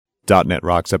.NET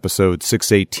Rocks episode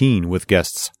 618 with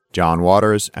guests John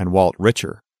Waters and Walt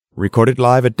Ritscher. Recorded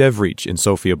live at DevReach in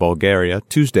Sofia, Bulgaria,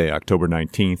 Tuesday, October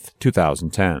 19th,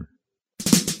 2010.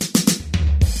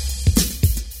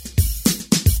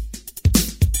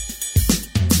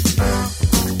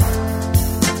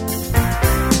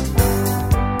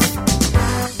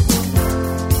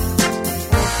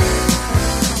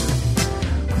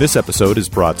 This episode is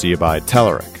brought to you by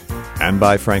Telerik and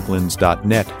by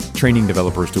Franklins.net, training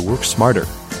developers to work smarter,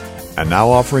 and now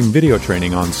offering video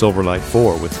training on Silverlight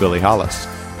 4 with Billy Hollis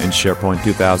and SharePoint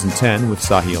 2010 with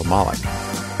Sahil Malik.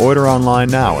 Order online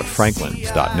now at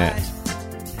Franklins.net.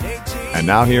 And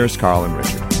now here's Carl and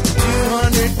Richard.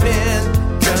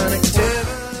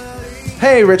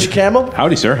 Hey, Rich Campbell.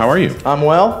 Howdy, sir. How are you? I'm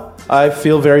well. I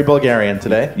feel very Bulgarian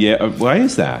today. Yeah. Why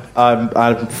is that?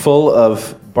 I'm full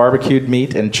of barbecued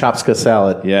meat and chopska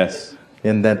salad. Yes.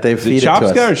 In that they feed it to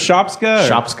us. Chopska or shopska?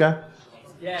 Shopska?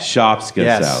 Yeah. Shopska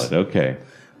yes. salad. Okay.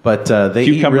 But they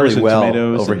eat really well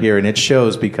over here, and it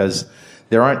shows because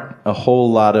there aren't a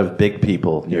whole lot of big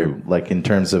people here, like in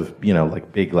terms of,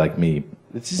 like big like me,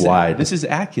 wide. This is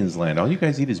Atkins land. All you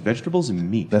guys eat is vegetables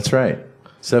and meat. That's right.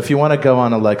 So if you want to go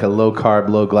on a low-carb,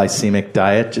 low-glycemic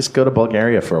diet, just go to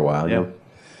Bulgaria for a while.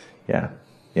 Yeah.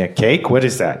 Yeah, cake? What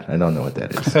is that? I don't know what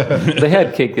that is. They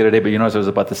had cake the other day, but you notice it was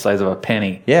about the size of a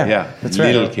penny. Yeah, that's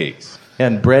right. Little cakes.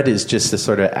 And bread is just a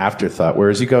sort of afterthought.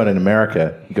 Whereas you go in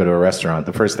America, you go to a restaurant,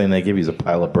 the first thing they give you is a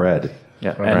pile of bread.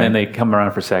 Yeah, and then they come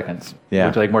around for seconds. Yeah.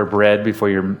 Would you like more bread before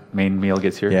your main meal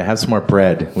gets here? Yeah, have some more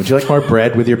bread. Would you like more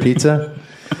bread with your pizza?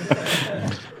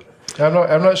 I'm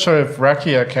not sure if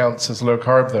rakia counts as low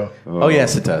carb, though. Oh,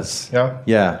 yes, it does. Yeah?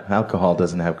 Yeah, alcohol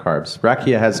doesn't have carbs.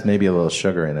 Rakia has maybe a little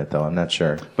sugar in it, though. I'm not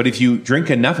sure. But if you drink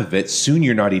enough of it, soon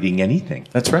you're not eating anything.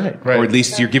 That's right. Or at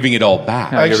least you're giving it all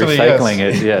back. Actually, you're recycling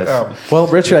it, yes. Well,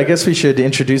 Richard, I guess we should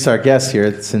introduce our guests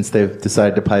here since they've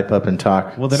decided to pipe up and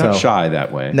talk. Well, they're not shy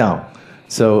that way. No.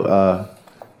 So,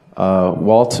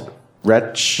 Walt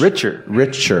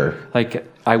Ritscher. Like,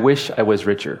 I wish I was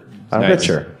richer. Nice.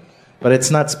 Ritscher. But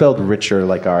it's not spelled Ritscher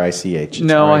like R-I-C-H.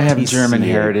 No, I have R-I-T-C-H. German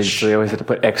heritage, so they always have to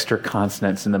put extra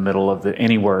consonants in the middle of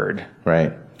any word.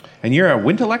 Right. And you're a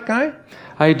Wintelect guy?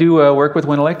 I do work with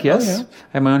Wintelect, yes. Oh, yeah.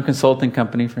 I have my own consulting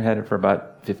company, had it for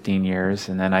about 15 years,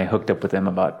 and then I hooked up with them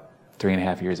about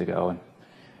 3.5 years ago, and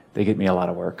they get me a lot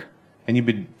of work. And you've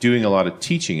been doing a lot of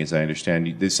teaching, as I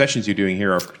understand. The sessions you're doing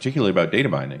here are particularly about data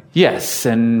binding. Yes,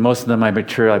 and most of them I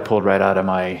pulled right out of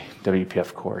my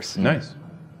WPF course. Nice.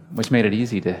 Which made it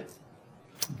easy to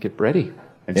get ready.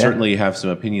 And certainly you have some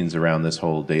opinions around this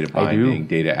whole data binding,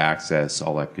 data access,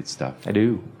 all that good stuff. I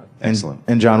do. Excellent.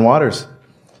 And John Waters.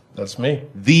 That's me.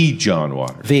 The John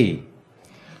Waters. The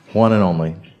one and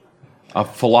only. A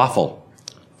falafel.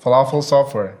 Falafel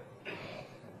software.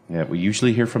 Yeah, we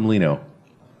usually hear from Lino.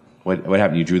 What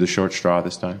happened? You drew the short straw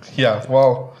this time? Yeah,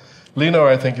 well, Lino,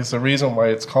 I think, is the reason why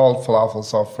it's called falafel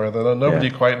software. Though nobody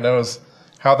quite knows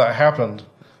how that happened,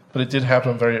 but it did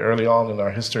happen very early on in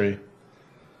our history.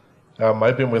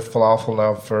 I've been with Falafel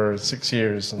now for 6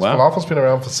 years. And wow. Falafel's been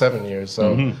around for 7 years.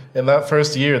 So in that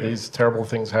first year, these terrible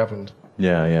things happened.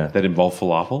 Yeah. That involve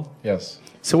falafel? Yes.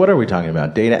 So what are we talking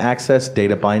about? Data access,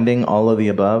 data binding, all of the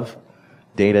above?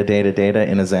 Data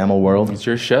in a XAML world? It's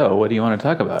your show. What do you want to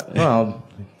talk about? Well,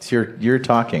 it's you're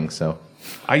talking, so.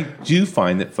 I do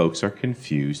find that folks are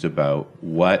confused about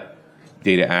what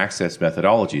data access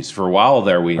methodologies. For a while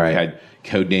there, we had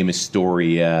codename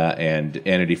Astoria and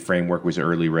Entity Framework was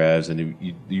early revs, and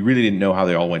you really didn't know how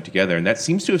they all went together. And that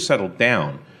seems to have settled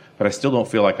down, but I still don't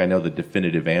feel like I know the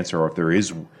definitive answer or if there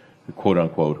is,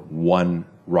 quote-unquote, one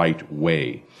right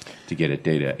way to get at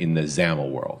data in the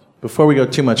XAML world. Before we go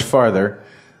too much farther,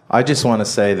 I just want to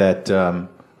say that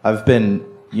I've been,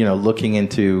 looking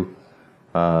into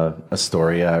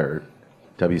Astoria or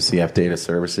WCF data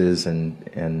services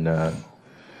and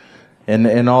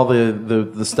all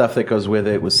the stuff that goes with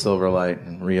it with Silverlight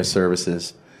and RIA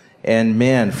services. And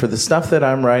man, for the stuff that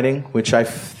I'm writing, which I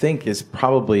think is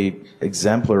probably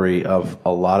exemplary of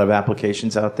a lot of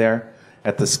applications out there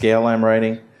at the scale I'm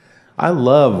writing, I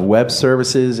love web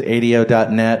services,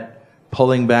 ADO.NET,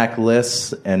 pulling back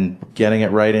lists and getting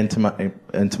it right into my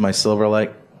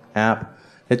Silverlight app.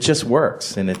 It just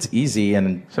works, and it's easy,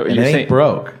 and it ain't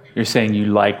broke. You're saying you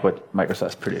like what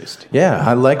Microsoft's produced. Yeah,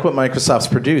 I like what Microsoft's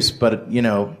produced, but, since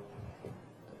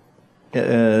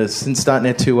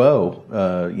 .NET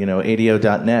 2.0,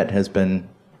 ADO.NET has been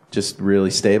just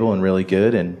really stable and really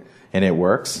good, and it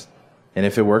works. And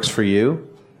if it works for you,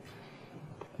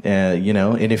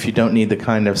 and if you don't need the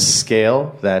kind of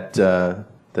scale that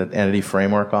Entity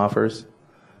Framework offers,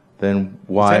 then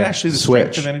why Is that actually the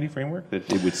switch? strength of Entity Framework,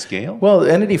 that it would scale? Well,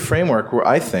 Entity Framework,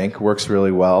 I think, works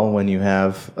really well when you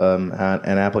have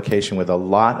an application with a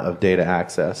lot of data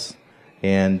access,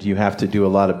 and you have to do a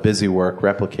lot of busy work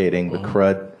replicating the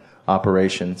CRUD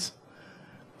operations.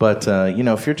 But,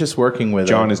 if you're just working with...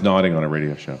 John is nodding on a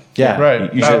radio show. Yeah.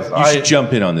 Right. You should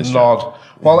jump in on this, John. Nod.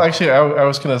 Well, actually, I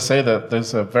was going to say that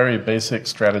there's a very basic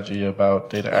strategy about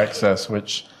data access,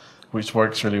 which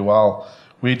works really well.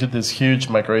 We did this huge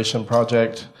migration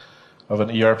project of an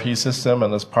ERP system,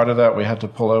 and as part of that, we had to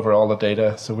pull over all the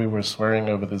data. So we were swearing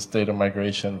over this data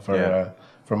migration for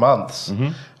months.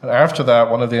 Mm-hmm. And after that,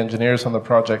 one of the engineers on the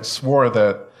project swore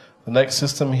that the next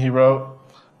system he wrote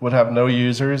would have no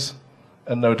users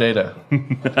and no data.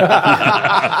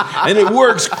 And it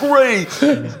works great.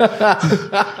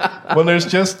 When there's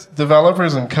just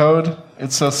developers and code,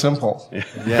 it's so simple.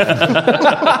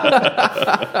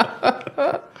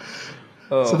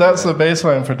 So that's the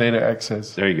baseline for data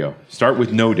access. There you go. Start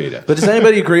with no data. But does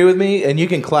anybody agree with me? And you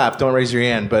can clap. Don't raise your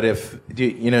hand. But if,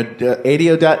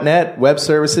 ADO.NET, web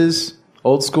services,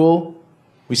 old school,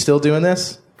 we still doing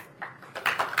this?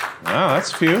 Wow,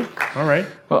 that's a few. All right.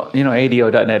 Well,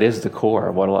 ADO.NET is the core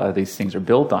of what a lot of these things are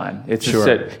built on. It's just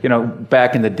that,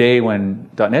 back in the day when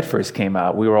 .NET first came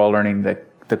out, we were all learning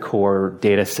the core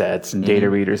data sets and data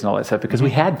readers and all that stuff because we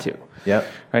had to. Yep.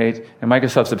 Right? And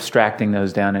Microsoft's abstracting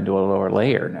those down into a lower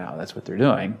layer now. That's what they're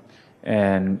doing.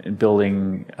 And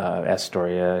building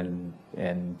Astoria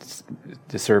and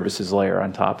the services layer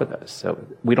on top of those. So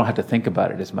we don't have to think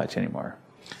about it as much anymore.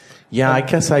 Yeah, I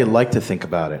guess I like to think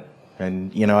about it.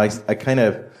 And, I kind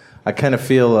of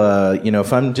feel,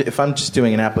 if I'm just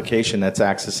doing an application that's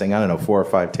accessing, 4 or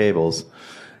 5 tables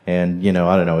and,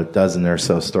 a dozen or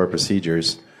so stored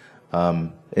procedures,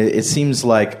 it seems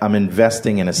like I'm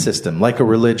investing in a system, like a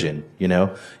religion, You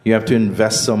have to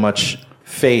invest so much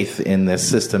faith in this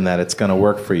system that it's going to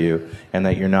work for you and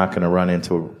that you're not going to run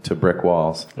into brick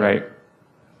walls. Right.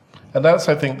 And that's,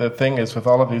 I think, the thing is with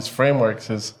all of these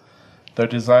frameworks is they're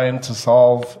designed to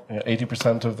solve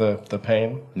 80% of the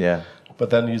pain. Yeah. But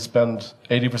then you spend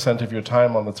 80% of your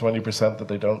time on the 20% that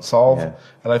they don't solve. Yeah.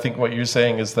 And I think what you're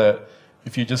saying is that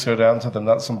if you just go down to the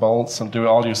nuts and bolts and do it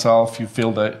all yourself, you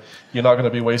feel that you're not going to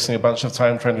be wasting a bunch of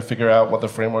time trying to figure out what the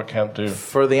framework can't do.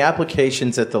 For the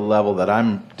applications at the level that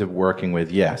I'm working with,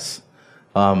 yes.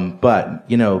 But,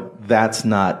 that's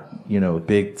not,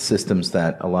 big systems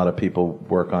that a lot of people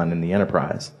work on in the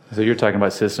enterprise. So you're talking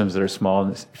about systems that are small,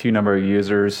 a few number of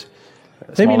users.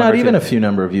 Maybe not even a few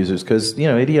number of users, because,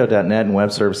 ADO.NET and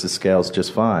web services scales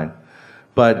just fine.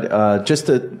 But just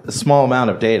a small amount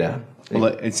of data. Well,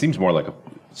 it seems more like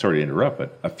sorry to interrupt,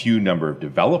 but a few number of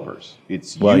developers.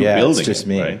 It's building it's just it,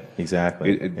 me. Right?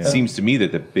 Exactly. It seems to me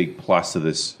that the big plus of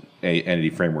this entity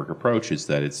framework approach is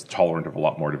that it's tolerant of a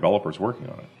lot more developers working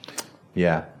on it.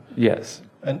 Yeah. Yes.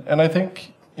 And I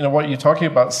think, what you're talking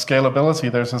about,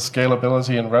 scalability, there's a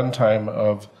scalability in runtime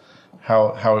of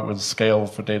how it would scale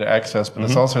for data access, but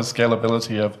there's also a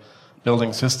scalability of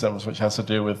building systems, which has to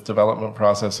do with development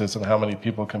processes and how many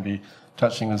people can be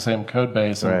touching the same code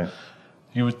base. And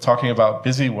you were talking about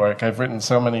busy work. I've written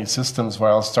so many systems where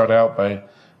I'll start out by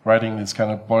writing this kind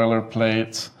of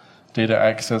boilerplate data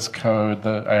access code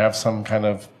that I have some kind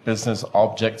of business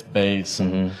object base,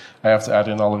 and I have to add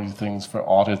in all of these things for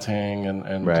auditing,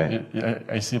 and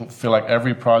I feel like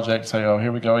every project say, "Oh,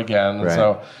 here we go again." Right.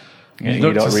 So you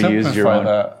don't reuse your own.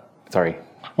 That. Sorry.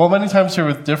 Well, many times you're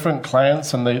with different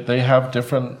clients, and they have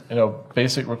different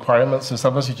basic requirements. So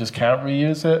sometimes you just can't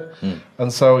reuse it,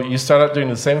 and so you start out doing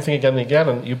the same thing again and again,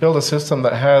 and you build a system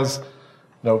that has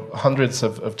hundreds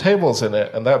of tables in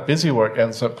it, and that busy work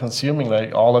ends up consuming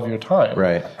like all of your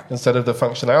time, instead of the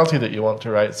functionality that you want to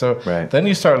write. So then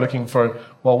you start looking for,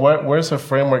 well, where's a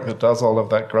framework that does all of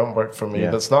that grunt work for me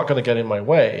that's not going to get in my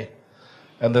way?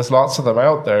 And there's lots of them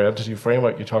out there. Entity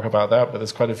Framework, you talk about that, but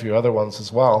there's quite a few other ones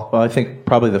as well. Well, I think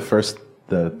probably the first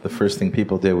thing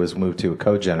people did was move to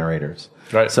code generators.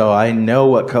 Right. So I know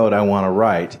what code I want to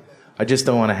write. I just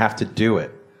don't want to have to do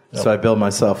it. Yep. So I build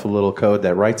myself a little code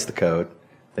that writes the code,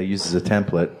 that uses a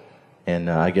template, and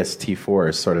I guess T4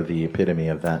 is sort of the epitome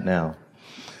of that now.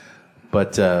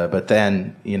 But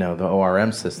then, the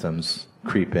ORM systems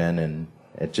creep in, and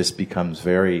it just becomes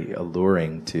very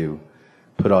alluring to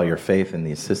put all your faith in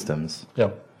these systems.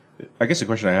 Yeah. I guess the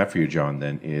question I have for you, John,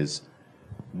 then is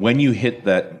when you hit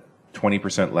that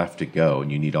 20% left to go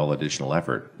and you need all additional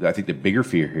effort, I think the bigger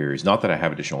fear here is not that I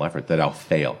have additional effort, that I'll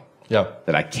fail. Yeah.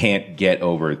 That I can't get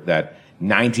over that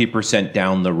 90%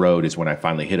 down the road is when I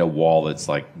finally hit a wall that's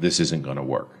like, this isn't going to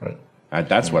work. Right. And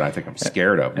that's what I think I'm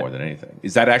scared of more than anything.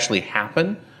 Does that actually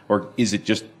happen, or is it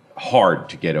just hard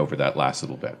to get over that last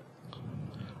little bit?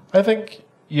 I think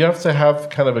you have to have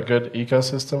kind of a good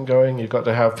ecosystem going. You've got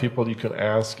to have people you can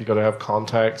ask. You've got to have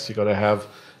contacts. You've got to have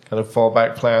kind of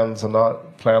fallback plans and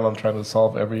not plan on trying to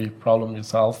solve every problem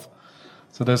yourself.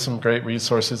 So there's some great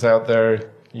resources out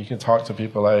there. You can talk to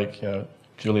people like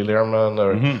Julie Lehrman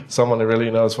or someone who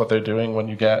really knows what they're doing when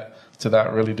you get to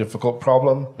that really difficult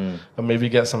problem, and maybe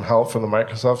get some help from the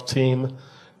Microsoft team.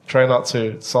 Try not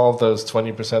to solve those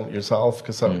 20% yourself,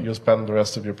 because you'll spend the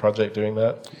rest of your project doing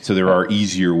that. So there are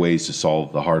easier ways to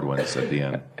solve the hard ones at the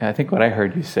end. And I think what I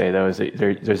heard you say, though, is that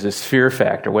there's this fear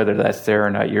factor, whether that's there or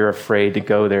not. You're afraid to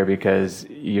go there because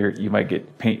you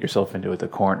might paint yourself into the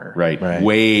corner. Right.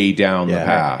 Way down the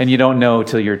path. And you don't know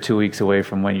till you're 2 weeks away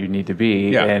from when you need to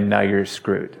be, and now you're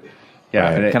screwed.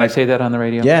 Yeah. Right. Can I say that on the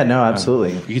radio? Yeah, no,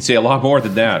 absolutely. You can say a lot more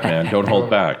than that, man. Don't hold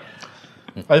back.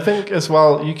 I think as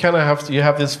well, you kind of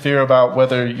have this fear about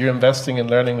whether you're investing in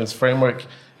learning this framework,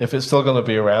 if it's still going to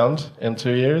be around in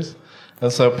 2 years.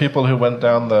 And so people who went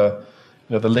down the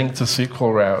link to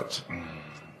SQL route,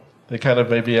 they kind of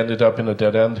maybe ended up in a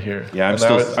dead end here. Yeah,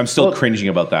 I'm still cringing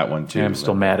about that one too. Yeah, I'm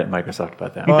still mad at Microsoft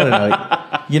about that. Well,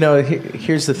 I don't know.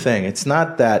 Here's the thing. It's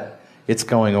not that it's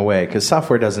going away, because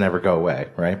software doesn't ever go away,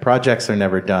 right? Projects are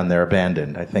never done. They're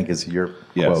abandoned, I think is your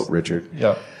quote, Richard.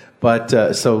 Yeah.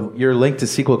 But so your link to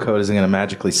SQL code isn't going to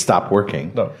magically stop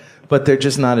working. No. But they're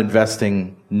just not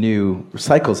investing new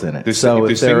cycles in it. If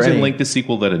there's things in link to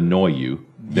SQL that annoy you,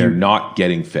 they're not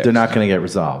getting fixed. They're not going to get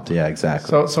resolved. Yeah,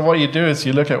 exactly. So what you do is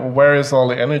you look at where is all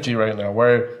the energy right now?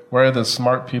 Where are the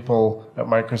smart people at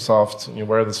Microsoft?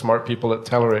 Where are the smart people at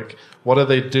Telerik? What are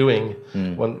they doing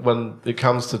when it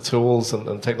comes to tools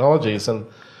and technologies? And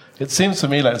it seems to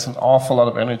me like it's an awful lot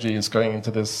of energy is going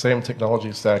into this same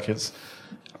technology stack. It's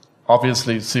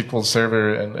obviously SQL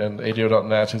Server and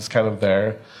ADO.NET is kind of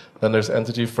there. Then there's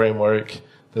Entity Framework.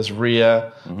 There's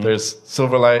RIA. There's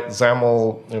Silverlight,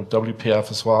 XAML,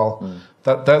 WPF as well.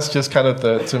 That's just kind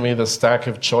of to me the stack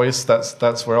of choice.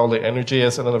 That's where all the energy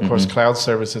is. And then of course cloud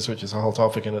services, which is a whole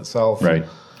topic in itself. Right.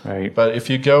 But if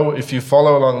you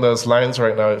follow along those lines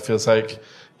right now, it feels like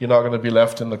you're not going to be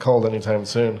left in the cold anytime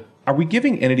soon. Are we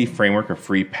giving Entity Framework a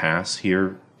free pass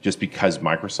here just because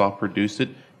Microsoft produced it?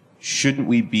 Shouldn't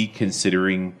we be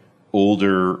considering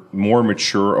older, more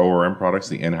mature ORM products,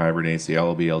 the NHibernates, the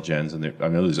LLBL gens, and I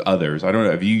know there's others. I don't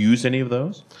know. Have you used any of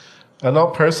those?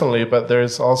 Not personally, but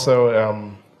there's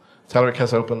also Telerik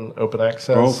has open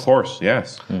access. Oh, of course,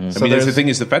 yes. So I mean, the thing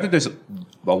is, the fact that there's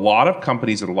a lot of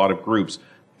companies and a lot of groups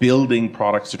building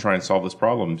products to try and solve this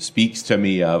problem speaks to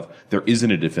me of there isn't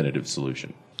a definitive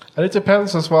solution. And it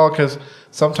depends as well, because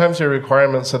sometimes your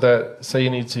requirements are that, say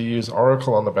you need to use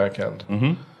Oracle on the back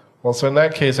end. Well, so in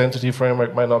that case, Entity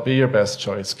Framework might not be your best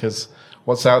choice, because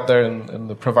what's out there in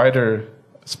the provider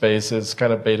space is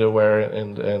kind of betaware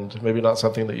and maybe not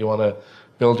something that you want to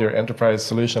build your enterprise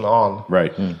solution on.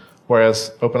 Right.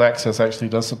 Whereas Open Access actually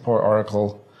does support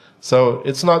Oracle. So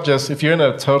it's not just, if you're in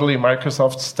a totally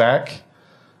Microsoft stack,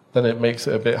 then it makes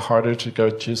it a bit harder to go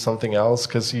choose something else,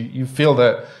 because you feel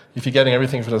that if you're getting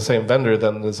everything from the same vendor,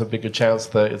 then there's a bigger chance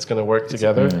that it's going to work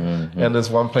together. And there's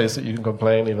one place that you can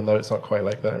complain, even though it's not quite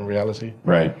like that in reality.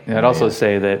 Right. And I'd also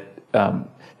say that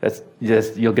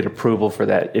you'll get approval for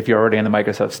that. If you're already in the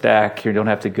Microsoft stack, you don't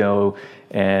have to go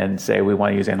and say, we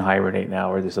want to use NHibernate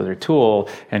now or this other tool,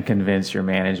 and convince your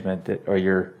management that, or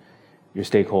your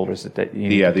stakeholders that you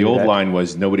need to do the old that. line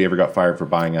was nobody ever got fired for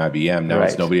buying IBM. Now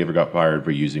it's nobody ever got fired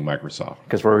for using Microsoft.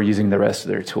 Because we're using the rest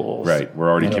of their tools. Right. We're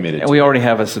already committed. And we already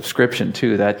have a subscription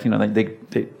too that,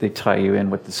 they tie you in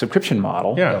with the subscription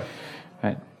model. Yeah.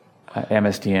 Right.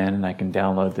 MSDN, and I can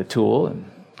download the tool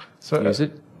and use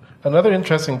it. Another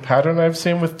interesting pattern I've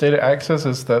seen with data access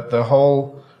is that the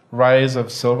whole rise of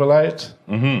Silverlight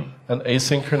and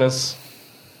asynchronous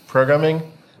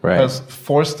programming has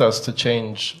forced us to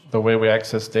change the way we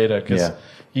access data. Because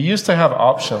you used to have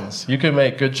options. You could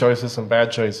make good choices and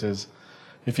bad choices.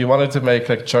 If you wanted to make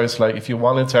a choice, like if you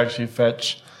wanted to actually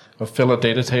fetch or fill a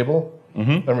data table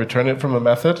and return it from a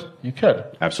method, you could.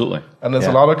 Absolutely. And there's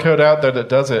a lot of code out there that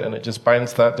does it, and it just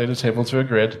binds that data table to a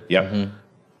grid. Yep.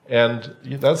 And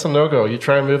that's a no-go. You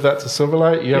try and move that to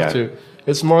Silverlight, you have to...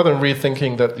 It's more than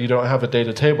rethinking that you don't have a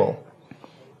data table.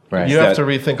 Right. You have to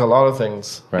rethink a lot of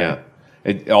things. Right.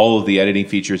 Yeah. All of the editing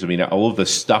features, all of the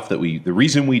stuff that the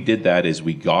reason we did that is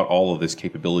we got all of this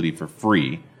capability for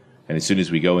free. And as soon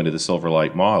as we go into the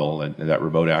Silverlight model and that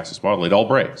remote access model, it all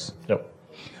breaks. Yep.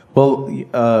 Well,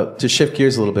 to shift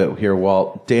gears a little bit here,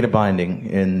 Walt, data binding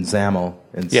in XAML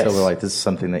and Silverlight, this is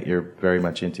something that you're very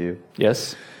much into.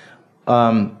 Yes.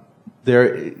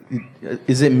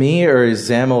 Is it me, or is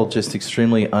XAML just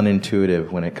extremely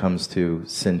unintuitive when it comes to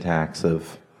syntax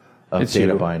of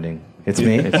data binding? It's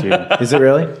me? It's you. Is it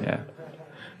really? Yeah.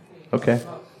 Okay.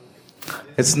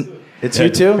 It's you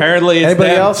too? Apparently it's Anybody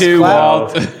them else? too,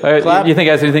 Clap. Walt. Clap. You think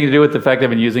it has anything to do with the fact I've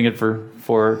been using it for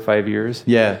 4 or 5 years?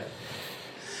 Yeah.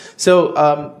 So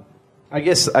I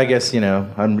guess this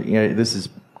is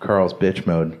Carl's bitch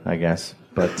mode, I guess.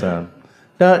 But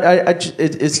no,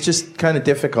 it's just kind of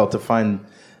difficult to find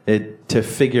it, to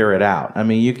figure it out. I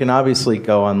mean, you can obviously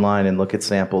go online and look at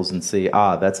samples and see,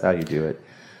 that's how you do it.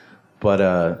 But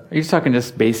are you talking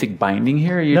just basic binding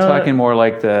here? Or are you talking more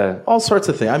like the all sorts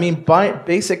of things? I mean,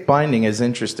 basic binding is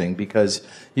interesting because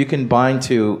you can bind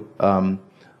to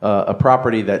a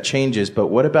property that changes. But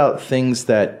what about things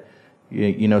that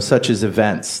such as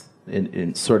events,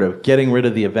 in sort of getting rid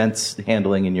of the events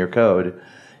handling in your code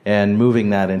and moving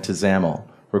that into XAML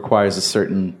requires a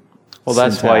certain. Well,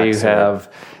 that's why you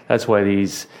have. That's why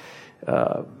these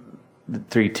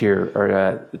 3-tier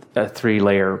or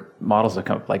 3-layer models that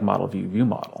come up, like model view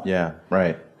model. Yeah,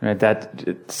 right. Right.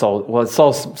 It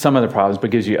solves some of the problems,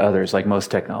 but gives you others, like most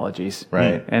technologies.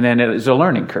 Right. And then it's a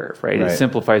learning curve, right? Right. It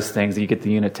simplifies things. You get the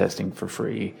unit testing for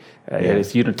free.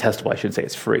 It's unit testable. I shouldn't say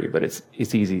it's free, but it's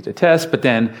easy to test. But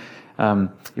then, if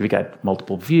you got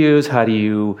multiple views, how do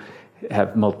you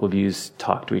have multiple views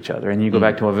talk to each other? And you go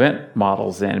back to event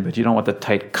models then, but you don't want the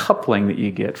tight coupling that you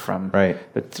get from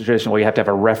the traditional, where you have to have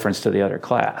a reference to the other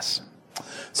class.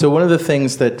 So one of the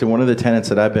tenets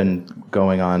that I've been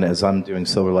going on as I'm doing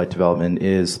Silverlight development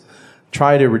is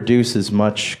try to reduce as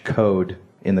much code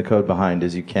in the code behind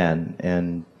as you can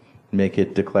and make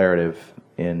it declarative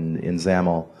in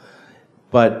XAML.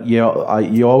 But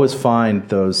you always find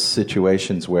those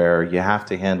situations where you have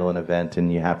to handle an event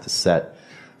and you have to set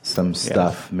some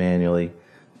stuff manually.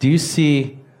 Do you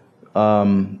see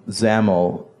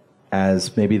XAML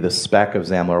as maybe the spec of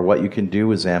XAML, or what you can do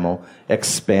with XAML,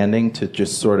 expanding to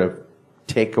just sort of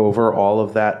take over all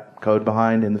of that code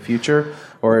behind in the future?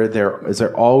 Or is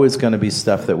there always going to be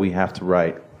stuff that we have to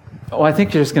write? Well, I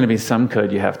think there's going to be some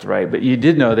code you have to write, but you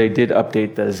did know they did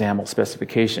update the XAML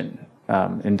specification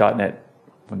in .NET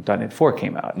when .NET 4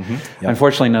 came out. Mm-hmm. Yep.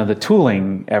 Unfortunately, none of the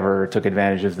tooling ever took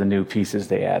advantage of the new pieces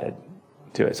they added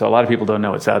to it. So a lot of people don't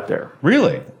know it's out there.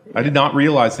 Really? I did not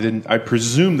realize they didn't. I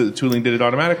presume that the tooling did it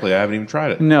automatically. I haven't even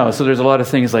tried it. No, so there's a lot of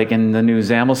things like in the new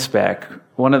XAML spec,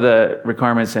 one of the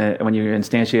requirements when you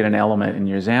instantiate an element in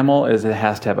your XAML is it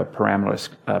has to have a parameterless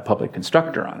public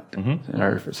constructor on it,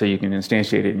 mm-hmm. So you can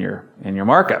instantiate it in your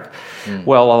markup. Mm.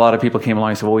 Well, a lot of people came along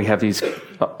and said, well, we have these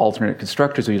alternate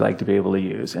constructors we'd like to be able to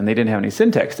use, and they didn't have any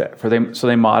syntax for them, so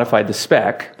they modified the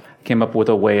spec, came up with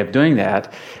a way of doing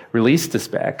that, released the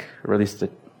spec,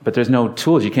 but there's no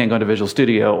tools. You can't go into Visual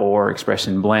Studio or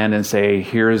Expression Blend and say,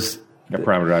 here's a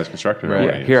parameterized constructor.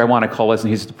 Right. Here I want to call this, and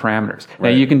here's the parameters. Right. Now,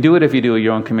 you can do it if you do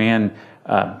your own command,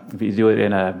 if you do it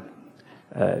in a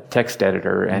text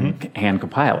editor and mm-hmm. hand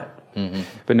compile it. Mm-hmm.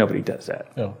 But nobody does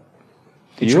that. No.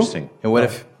 Interesting. And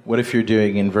what if you're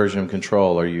doing inversion of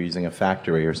control, or you're using a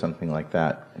factory or something like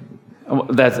that?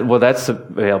 That's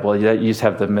available. You just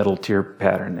have the middle tier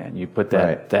pattern. Then you put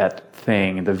that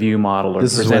thing, the view model or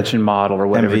presentation model or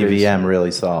whatever. MVVM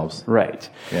really solves. Right.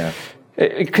 Yeah.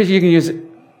 Because you can use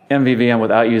MVVM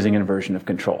without using inversion of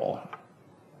control,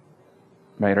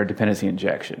 right, or dependency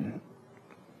injection.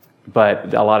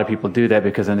 But a lot of people do that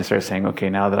because then they start saying, okay,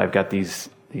 now that I've got these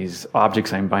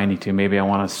objects I'm binding to, maybe I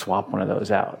want to swap one of those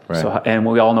out. Right. So, and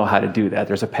we all know how to do that.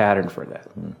 There's a pattern for that.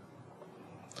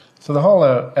 So the whole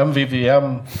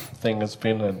MVVM thing has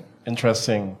been an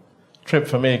interesting trip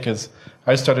for me because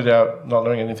I started out not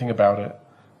knowing anything about it,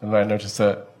 and I noticed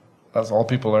that that's all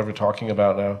people are ever talking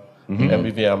about now, mm-hmm.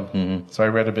 MVVM. Mm-hmm. So I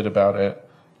read a bit about it.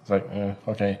 It's like,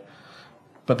 okay.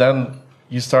 But then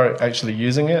you start actually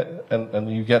using it,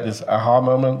 and you get this aha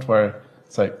moment where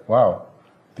it's like, wow.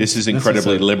 This is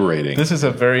incredibly liberating. This is a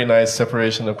very nice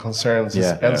separation of concerns.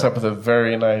 It ends up with a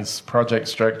very nice project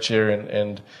structure,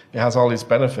 and it has all these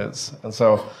benefits. And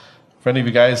so for any of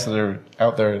you guys that are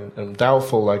out there and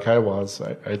doubtful like I was,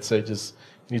 I'd say just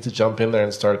need to jump in there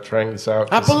and start trying this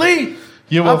out. I believe!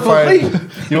 You will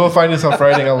find yourself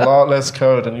writing a lot less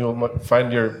code, and you will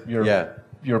find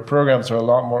your programs are a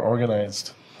lot more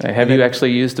organized. Have you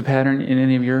actually used the pattern in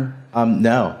any of your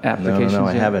applications? No,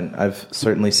 I haven't. I've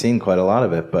certainly seen quite a lot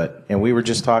of it, and we were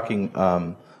just talking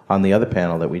on the other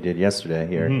panel that we did yesterday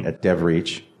here mm-hmm. at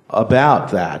DevReach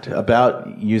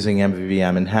about using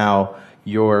MVVM and how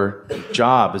your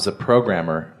job as a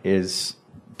programmer is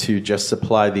to just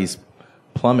supply these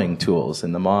plumbing tools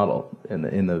in the model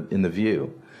in the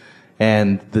view,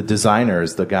 And the designer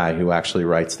is the guy who actually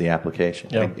writes the application.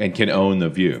 Yeah. And can own the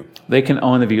view. They can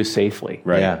own the view safely.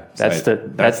 Right. Yeah.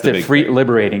 That's the free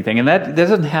liberating thing. And that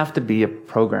doesn't have to be a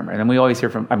programmer. And we always hear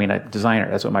from, a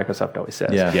designer. That's what Microsoft always says.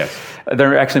 Yeah. Yes.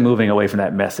 They're actually moving away from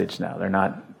that message now. They're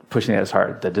not pushing it as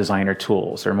hard. The designer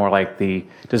tools. They're more like the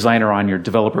designer on your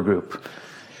developer group.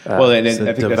 Well, and I The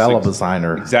think develop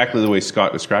designer. exactly the way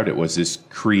Scott described it was this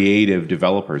creative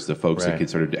developers, the folks that Right. can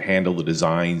sort of handle the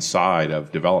design side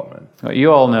of development. Well,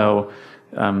 you all know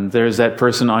there's that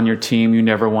person on your team you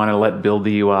never want to let build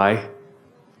the UI.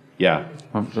 Yeah.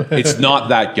 It's not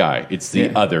that guy. It's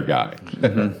the other guy.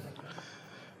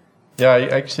 Yeah,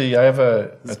 I have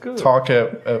a talk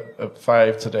at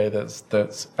 5 today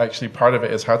that's actually part of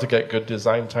it is how to get good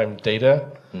design time data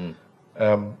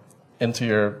into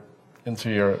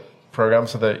your program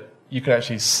so that you can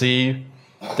actually see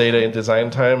data in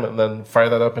design time and then fire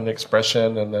that up in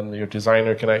expression, and then your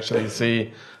designer can actually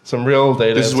see some real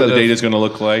data. This is what the data is going to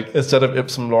look like. Instead of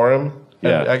ipsum lorem,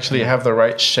 Yeah. and actually have the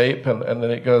right shape, and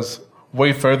then it goes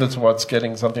way further towards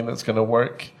getting something that's going to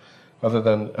work other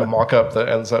than a mock-up that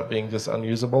ends up being just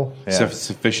unusable. Yeah.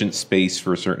 Sufficient space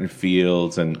for certain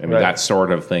fields, and Right. that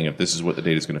sort of thing. If this is what the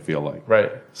data is going to feel like,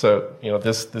 Right. So,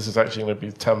 this is actually going to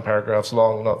be 10 paragraphs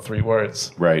long, not 3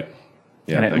 words. right?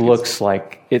 Yeah, And that it gets- looks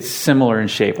like it's similar in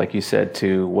shape, like you said,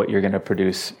 to what you're going to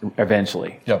produce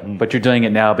eventually. Yep. But you're doing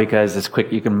it now because it's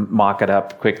quick. You can mock it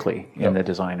up quickly in the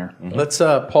designer. Let's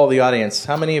poll the audience.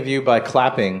 How many of you, by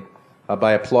clapping,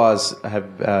 by applause,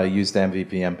 have used the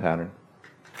MVVM pattern?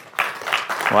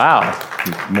 Wow.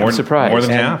 I'm surprised. more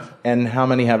than half. And how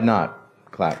many have not?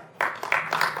 Clap.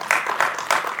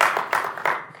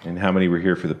 And how many were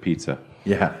here for the pizza?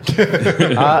 Yeah.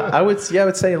 I would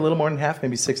say a little more than half,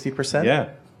 maybe 60%. Yeah.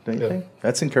 Don't you think?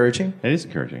 That's encouraging. It is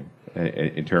encouraging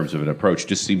in terms of an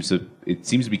approach. It seems to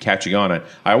be catching on. I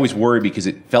always worry because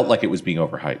it felt like it was being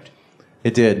overhyped.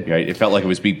 It did. Right? It felt like it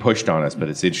was being pushed on us, but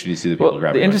it's interesting to see the people Well,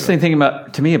 grabbing the onto interesting it. thing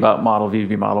to me about model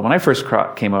VB model, when I first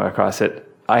came across it,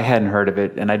 I hadn't heard of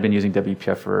it, and I'd been using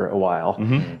WPF for a while.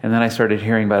 And then I started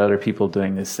hearing about other people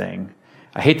doing this thing.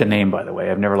 I hate the name, by the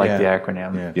way. I've never liked the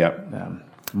acronym. Yeah. Yeah.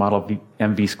 Model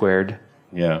MV squared.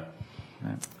 Yeah.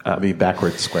 Be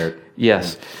backwards squared.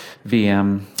 Yes,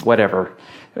 VM, whatever.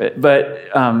 But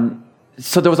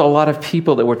so there was a lot of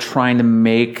people that were trying to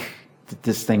make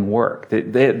this thing work.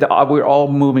 We're all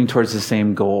moving towards the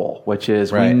same goal, which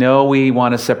is we know we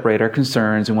want to separate our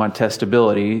concerns, we want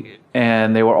testability,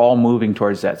 and they were all moving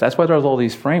towards that. That's why there's all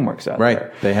these frameworks out there.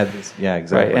 Right. They had this. Yeah,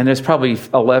 exactly. Right, and there's probably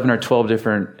 11 or 12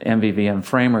 different MVVM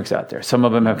frameworks out there. Some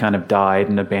of them have kind of died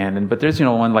and abandoned, but there's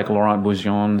one like Laurent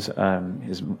Boujon's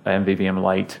his MVVM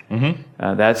Lite.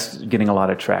 That's getting a lot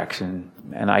of traction,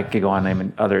 and I could go on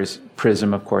naming others.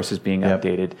 Prism, of course, is being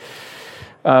updated.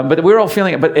 But we're all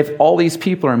feeling it. But if all these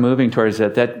people are moving towards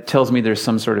that tells me there's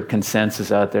some sort of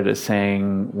consensus out there that's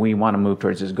saying we want to move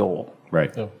towards this goal.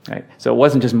 Right. Yeah. Right. So it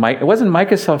wasn't just it wasn't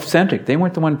Microsoft centric. They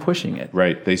weren't the one pushing it.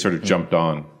 Right. They sort of jumped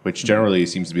on, which generally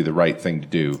seems to be the right thing to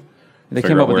do. They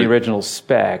came up with the original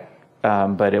spec,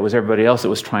 but it was everybody else that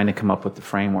was trying to come up with the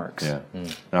frameworks. Yeah.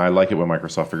 Now, I like it when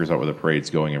Microsoft figures out where the parade's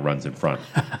going and runs in front.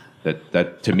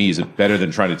 That to me is better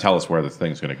than trying to tell us where the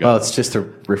thing's going to go. Well, it's just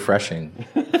refreshing,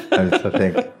 I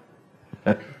think.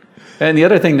 And the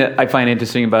other thing that I find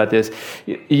interesting about this,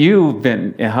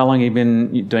 how long have you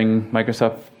been doing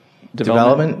Microsoft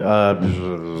development?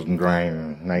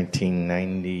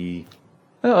 1990.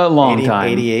 A long time.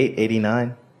 88,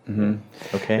 89.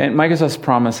 Okay. And Microsoft's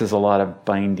promises a lot of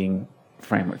binding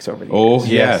frameworks over the years. Oh,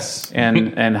 yes.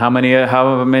 And how many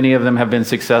of them have been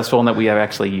successful and that we have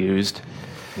actually used?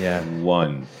 Yeah.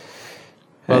 One.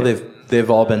 Well, they've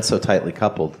all been so tightly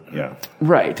coupled. Yeah.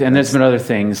 Right. And there's been other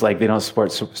things like they don't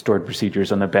support stored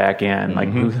procedures on the back end. Like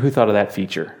who thought of that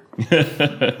feature?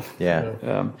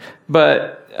 Yeah.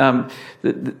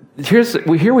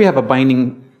 Here we have a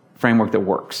binding framework that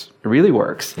works. It really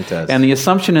works. It does. And the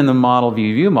assumption in the model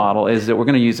view model is that we're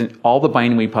going to use all the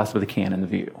binding we possibly can in the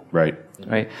view. Right.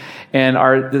 Right. And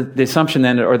the assumption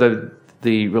then, or the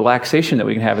relaxation that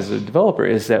we can have as a developer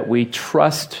is that we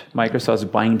trust Microsoft's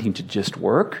binding to just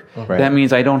work. Right. That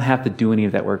means I don't have to do any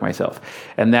of that work myself.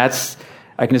 And I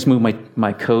can just move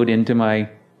my code into my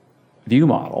view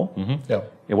model, Yeah.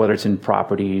 whether it's in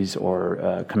properties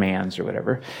or commands or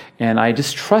whatever. And I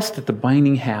just trust that the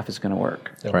binding half is going to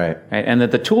work. Right. And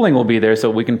that the tooling will be there so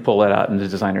we can pull that out and the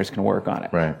designers can work on it.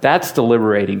 Right. That's the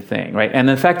liberating thing, right? And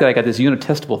the fact that I got this unit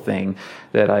testable thing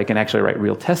that I can actually write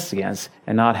real tests against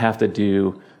and not have to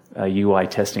do UI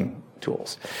testing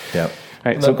tools. Yeah.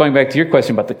 Right. So going back to your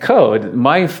question about the code,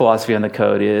 my philosophy on the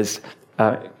code is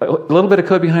a little bit of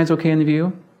code behind is okay in the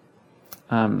view.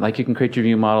 Like you can create your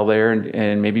view model there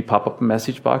and maybe pop up a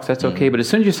message box. That's okay. But as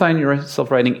soon as you find yourself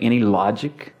writing any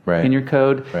logic in your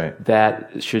code,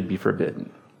 that should be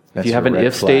forbidden. If you have an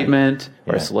if statement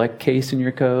or a select case in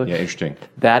your code, interesting.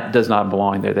 That does not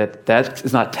belong there. That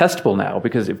is not testable now,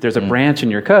 because if there's a branch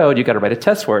in your code, you've got to write a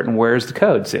test for it. And where's the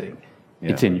code sitting?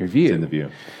 Yeah, it's in your view. It's in the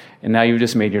view. And now you've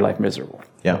just made your life miserable.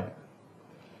 Yeah.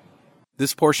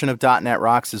 This portion of .NET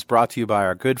Rocks is brought to you by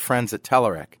our good friends at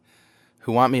Telerik,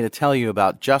 who want me to tell you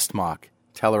about JustMock,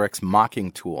 Telerik's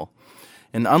mocking tool.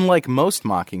 And unlike most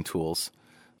mocking tools,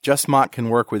 JustMock can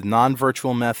work with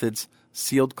non-virtual methods,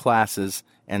 sealed classes,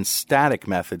 and static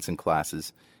methods and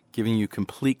classes, giving you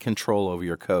complete control over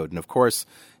your code. And of course,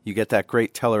 you get that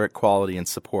great Telerik quality and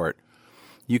support.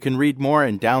 You can read more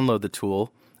and download the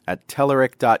tool at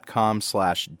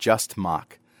telerik.com/justmock.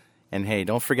 And hey,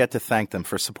 don't forget to thank them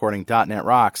for supporting .NET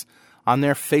Rocks on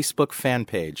their Facebook fan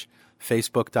page,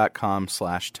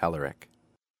 facebook.com/Telerik.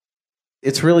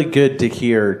 It's really good to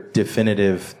hear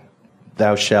definitive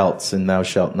thou shalts and thou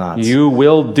shalt nots. You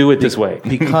will do it this way.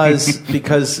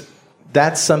 because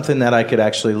that's something that I could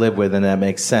actually live with, and that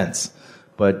makes sense.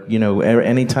 But,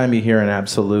 anytime you hear an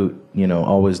absolute,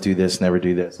 always do this, never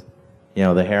do this,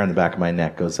 the hair on the back of my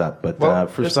neck goes up. But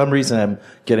for some reason, I'm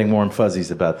getting warm fuzzies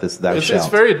about this thou shalt. It's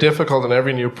very difficult in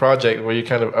every new project where you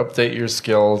kind of update your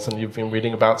skills and you've been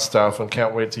reading about stuff and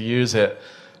can't wait to use it.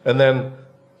 And then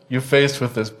you're faced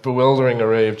with this bewildering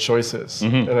array of choices.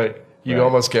 And you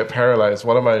almost get paralyzed.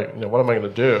 What am I going to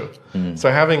do? So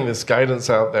having this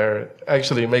guidance out there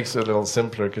actually makes it a little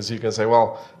simpler, because you can say,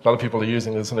 well, a lot of people are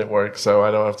using this and it works, so I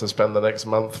don't have to spend the next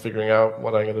month figuring out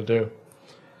what I'm going to do.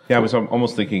 Yeah, I was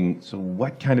almost thinking, so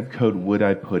what kind of code would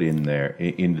I put in there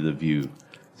into the view?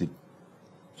 Is it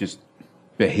just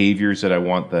behaviors that I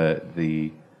want the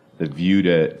view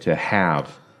to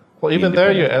have? Well, even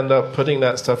there you end up putting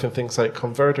that stuff in things like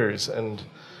converters, and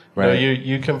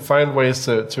you can find ways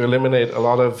to eliminate a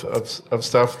lot of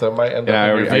stuff that might end up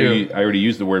in your view. I already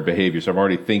used the word behavior, so I'm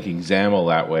already thinking XAML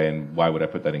that way, and why would I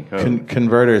put that in code?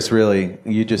 Converters, really,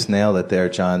 you just nailed it there,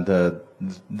 John.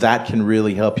 That can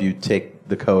really help you take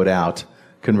the code out,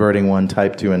 converting one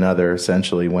type to another,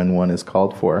 essentially, when one is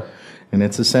called for. And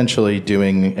it's essentially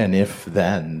doing an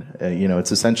if-then.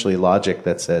 It's essentially logic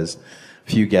that says,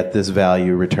 if you get this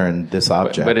value, return this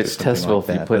object. But it's testable.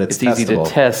 Like it's easy to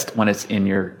test when it's in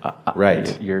your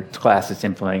your class that's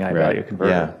implementing iValue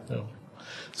converter. Yeah.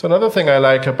 So another thing I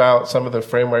like about some of the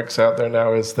frameworks out there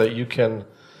now is that you can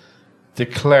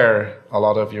declare a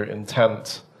lot of your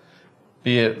intent,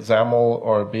 be it XAML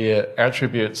or be it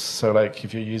attributes. So like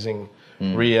if you're using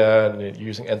RIA and you're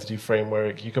using Entity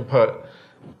Framework, you can put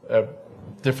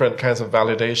different kinds of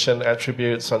validation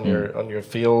attributes on your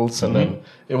fields, and then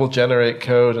it will generate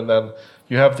code. And then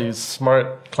you have these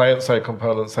smart client-side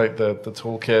components like the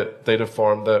toolkit data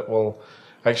form that will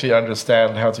actually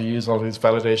understand how to use all these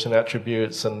validation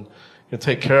attributes, and you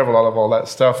take care of a lot of all that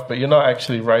stuff. But you're not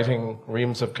actually writing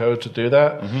reams of code to do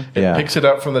that. It picks it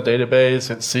up from the database.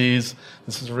 It sees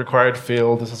this is a required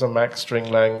field. This is a max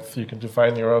string length. You can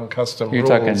define your own custom rules.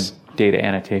 You're talking data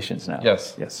annotations now.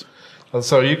 Yes. And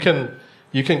so you can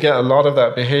get a lot of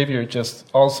that behavior just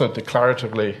also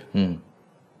declaratively. And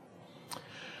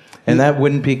that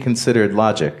wouldn't be considered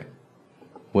logic,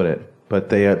 would it?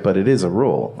 But it is a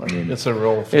rule. I mean, it's a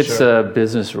rule. It's a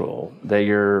business rule that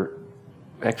you're.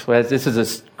 Actually, this is a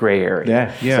gray area.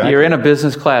 Yeah. Exactly. You're in a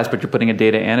business class, but you're putting a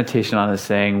data annotation on it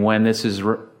saying when this is.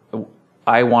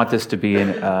 I want this to be in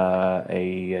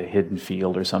a hidden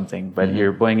field or something, but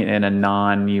you're putting it in a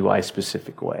non-UI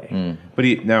specific way. But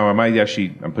now, I'm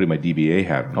putting my DBA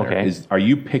hat on there. Okay. Are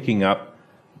you picking up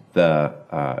the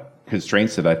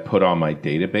constraints that I put on my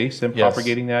database and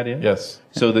propagating that in? Yes.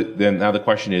 So then now the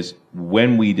question is,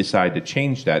 when we decide to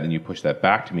change that and you push that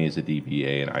back to me as a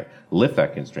DBA and I lift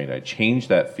that constraint, I change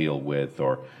that field width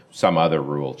or some other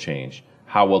rule change,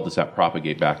 how well does that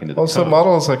propagate back into the code? Also,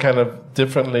 models are kind of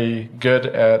differently good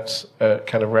at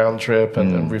kind of round trip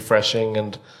and refreshing,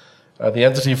 and the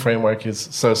entity framework is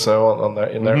so on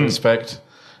that in that respect.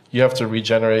 You have to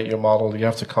regenerate your model. You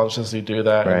have to consciously do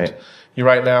that. Right. And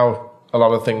right now, a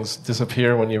lot of things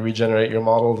disappear when you regenerate your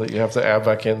model that you have to add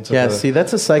back into. See,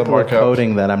 that's a cycle of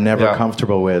coding that I'm never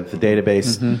comfortable with. The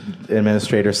database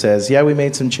administrator says, we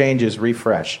made some changes,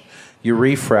 refresh. You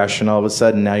refresh, and all of a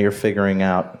sudden now you're figuring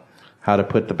out how to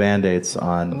put the Band-Aids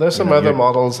on. And there's some other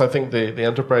models. I think the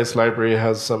enterprise library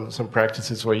has some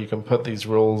practices where you can put these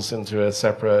rules into a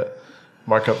separate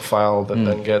markup file that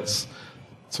then gets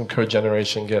some code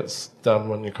generation gets done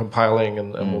when you're compiling,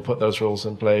 and we'll put those rules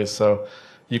in place. So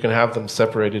you can have them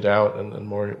separated out and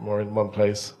more in one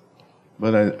place.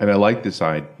 And I like this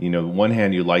side. On one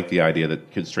hand, you like the idea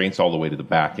that constraints all the way to the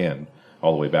back end,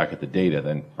 all the way back at the data,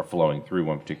 then are flowing through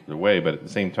one particular way. But at the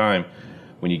same time,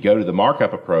 when you go to the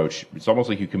markup approach, it's almost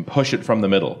like you can push it from the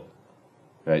middle,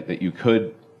 right? That you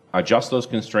could adjust those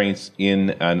constraints in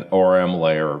an ORM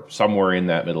layer somewhere in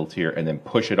that middle tier, and then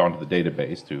push it onto the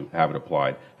database to have it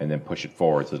applied, and then push it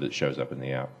forward so that it shows up in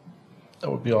the app.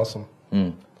 That would be awesome.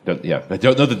 I don't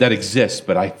know that exists,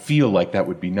 but I feel like that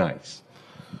would be nice.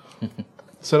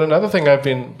 So another thing I've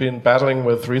been battling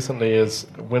with recently is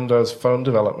Windows Phone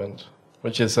development,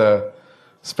 which is a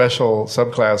special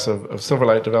subclass of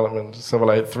Silverlight development,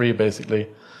 Silverlight 3 basically.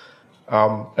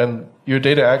 And your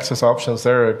data access options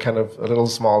there are kind of a little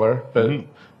smaller, but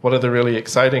one of the really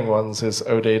exciting ones is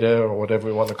OData, or whatever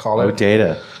we want to call it.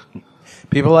 OData.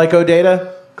 People like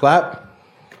OData? Clap.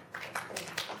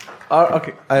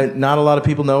 Okay. Not a lot of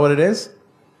people know what it is?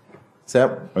 Is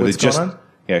that what's going on?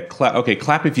 Yeah,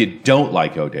 clap if you don't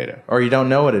like OData. Or you don't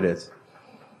know what it is.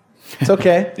 It's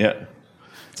okay. Yeah.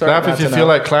 Clap if you feel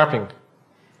like clapping.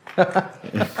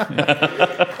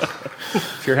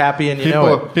 If you're happy and you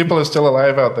know it. People are still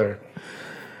alive out there.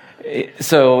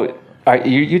 So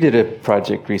you did a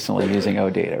project recently using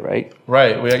OData, right?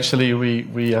 Right. We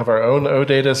have our own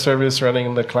OData service running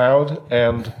in the cloud,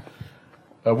 and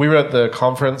we wrote the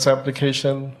conference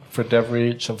application for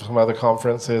DevReach and some other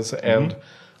conferences, and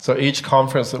so each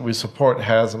conference that we support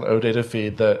has an OData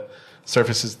feed that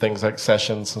surfaces things like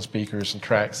sessions and speakers and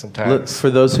tracks and tags. Look,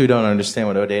 for those who don't understand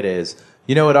what OData is,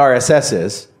 you know what RSS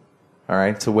is, all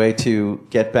right? It's a way to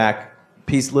get back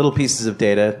little pieces of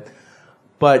data.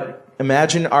 But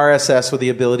imagine RSS with the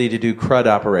ability to do CRUD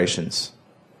operations.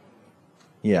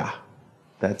 Yeah.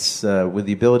 That's with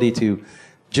the ability to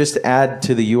just add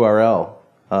to the URL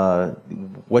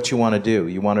what you want to do.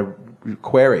 You want to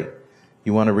query.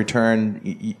 You want to return.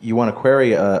 You want to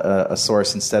query a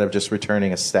source instead of just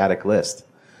returning a static list.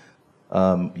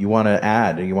 You want to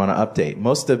add, or you want to update.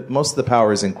 Most of the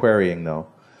power is in querying, though.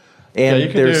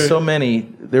 And there's so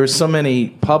many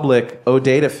public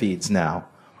OData feeds now.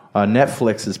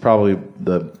 Netflix is probably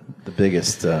the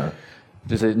biggest.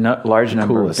 There's a large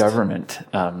number of government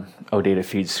OData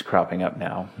feeds cropping up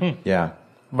now. Yeah.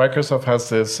 Microsoft has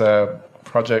this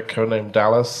project codenamed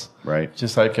Dallas. Right.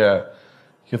 Just like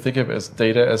you think of it as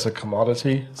data as a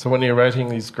commodity. So when you're writing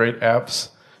these great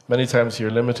apps, many times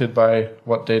you're limited by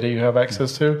what data you have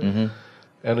access to.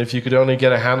 And if you could only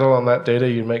get a handle on that data,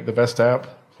 you'd make the best app.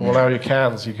 Well, now you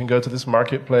can. So you can go to this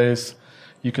marketplace.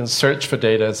 You can search for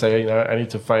data. Say, I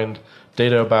need to find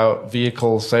data about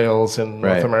vehicle sales in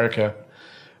North America.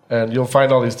 And you'll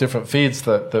find all these different feeds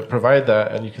that provide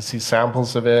that. And you can see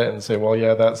samples of it and say, well,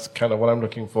 yeah, that's kind of what I'm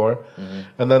looking for.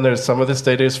 And then there's some of this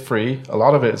data is free. A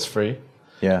lot of it is free.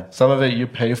 Yeah. Some of it you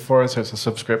pay for, so it's a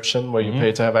subscription where you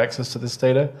pay to have access to this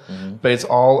data. But it's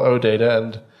all OData,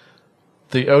 and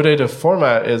the OData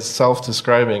format is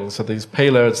self-describing. So these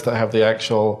payloads that have the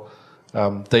actual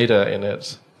data in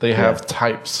it, they have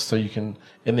types. So you can,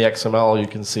 in the XML, you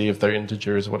can see if they're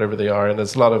integers, whatever they are. And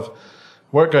there's a lot of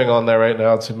work going on there right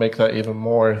now to make that even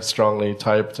more strongly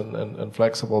typed and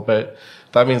flexible. But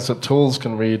that means that tools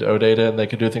can read OData, and they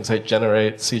can do things like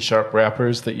generate C#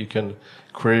 wrappers that you can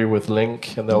query with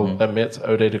link, and they'll emit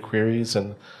OData queries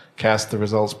and cast the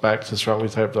results back to strongly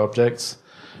typed objects.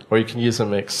 Or you can use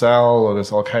them in Excel, or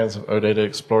there's all kinds of OData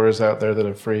explorers out there that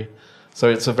are free. So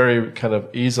it's a very kind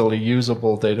of easily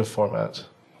usable data format.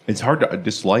 It's hard to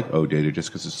dislike OData just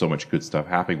because there's so much good stuff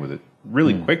happening with it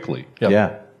really quickly.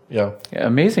 Yeah.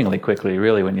 Amazingly quickly,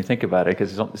 really, when you think about it,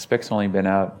 because the spec's only been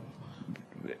out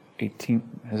 18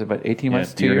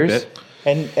 months, 2 years.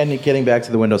 And getting back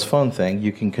to the Windows Phone thing,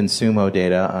 you can consume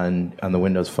OData on the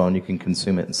Windows Phone. You can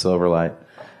consume it in Silverlight,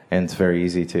 and it's very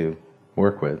easy to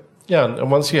work with. Yeah,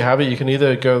 and once you have it, you can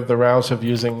either go the route of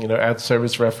using add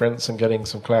service reference and getting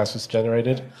some classes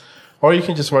generated, or you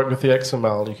can just work with the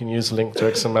XML. You can use link to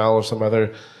XML or some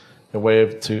other way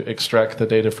to extract the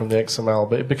data from the XML,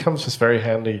 but it becomes just very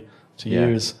handy to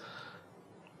use.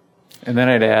 And then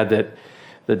I'd add that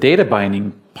the data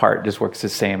binding part just works the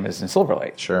same as in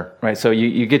Silverlight. Sure. Right. So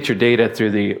you get your data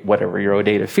through the whatever your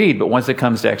OData feed, but once it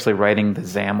comes to actually writing the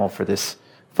XAML for this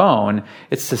phone,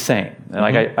 it's the same. And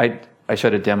like I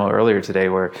showed a demo earlier today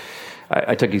where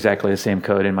I took exactly the same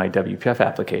code in my WPF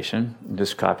application and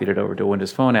just copied it over to a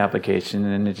Windows Phone application,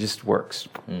 and it just works.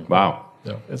 Wow.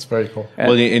 Yeah, it's very cool.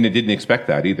 Well, and it didn't expect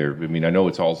that either. I mean, I know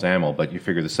it's all XAML, but you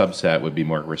figure the subset would be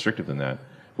more restrictive than that.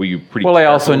 Were you pretty Well, careful?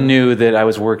 I also knew that I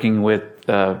was working with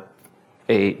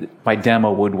my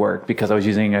demo would work because I was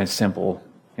using a simple,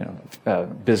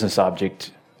 business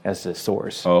object as the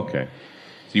source. Oh, okay.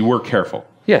 So you were careful.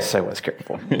 Yes, I was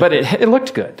careful, but it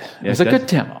looked good. It was a good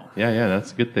demo. Yeah,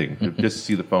 that's a good thing. Just to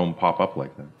see the phone pop up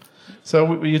like that.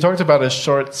 So you talked about a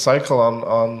short cycle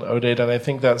on OData, and I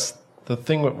think that's the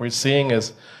thing that we're seeing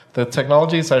is the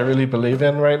technologies I really believe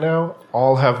in right now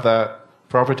all have that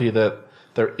property that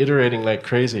they're iterating like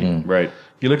crazy. Right.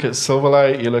 You look at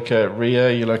Silverlight, you look at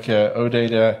RIA, you look at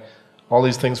OData, all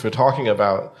these things we're talking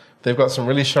about. They've got some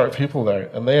really sharp people there,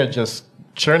 and they are just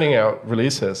churning out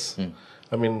releases.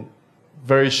 I mean,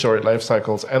 very short life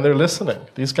cycles, and they're listening.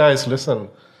 These guys listen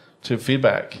to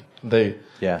feedback. They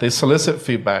solicit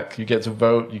feedback. You get to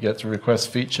vote. You get to request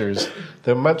features.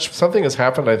 Something has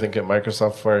happened, I think, at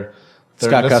Microsoft where they're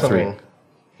Scott listening.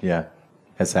 Guthrie,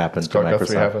 has happened Scott to Microsoft.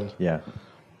 Guthrie happened. Yeah,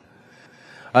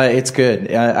 it's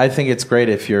good. I think it's great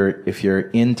if you're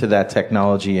into that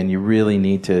technology and you really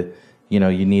need to, you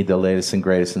need the latest and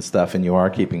greatest and stuff, and you are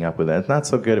keeping up with it. It's not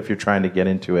so good if you're trying to get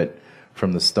into it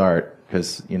from the start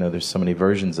because there's so many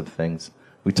versions of things.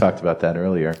 We talked about that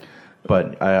earlier,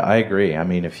 but I agree. I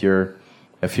mean, if you're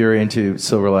into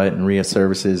Silverlight and RIA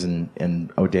services and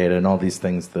OData and all these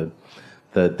things, the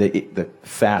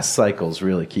fast cycles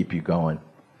really keep you going.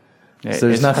 So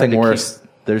there's nothing worse.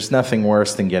 There's nothing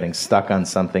worse than getting stuck on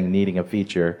something, needing a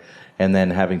feature, and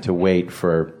then having to wait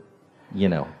for,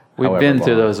 We've been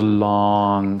through those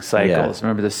long cycles. Yeah.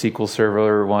 Remember the SQL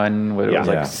Server one, where it was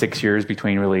like 6 years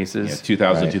between releases? Yeah,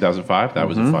 2000, 2005. That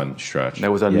was a fun stretch.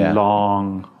 That was a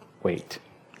long wait.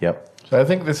 Yep. So I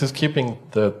think this is keeping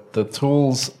the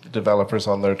tools developers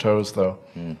on their toes, though.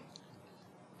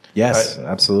 Yes,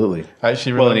 absolutely. I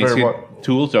actually remember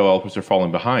tools developers are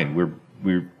falling behind.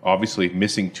 We're obviously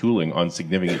missing tooling on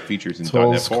significant features in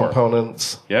tools, .NET 4.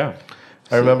 components. Yeah.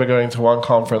 I remember going to one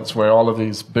conference where all of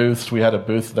these booths, we had a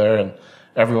booth there, and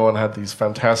everyone had these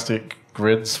fantastic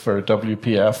grids for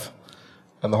WPF,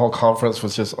 and the whole conference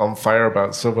was just on fire about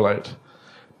Silverlight.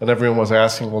 And everyone was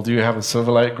asking, well, do you have a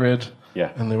Silverlight grid?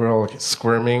 Yeah. And they were all like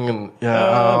squirming, and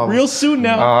real soon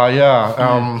now.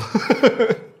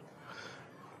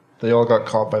 They all got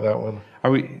caught by that one.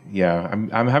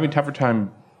 I'm having a tougher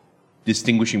time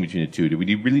distinguishing between the two. Do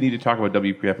we really need to talk about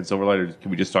WPF and Silverlight, or can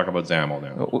we just talk about XAML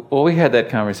now? Well, we had that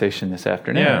conversation this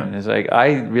afternoon. Yeah. It's like,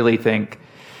 I really think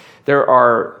there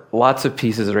are lots of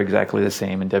pieces that are exactly the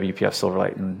same in WPF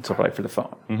Silverlight and Silverlight for the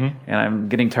phone. And I'm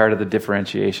getting tired of the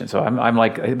differentiation. So I'm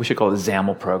like, we should call it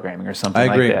XAML programming or something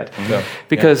like that. Yeah.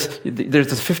 Because there's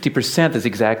this 50% that's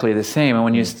exactly the same.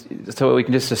 And so we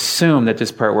can just assume that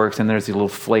this part works, and there's these little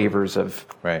flavors of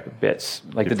bits.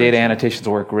 Like the data annotations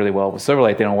work really well with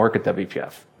Silverlight. They don't work at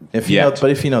WPF. If you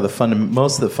know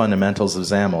most of the fundamentals of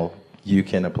XAML, you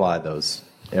can apply those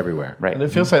everywhere. Right. And it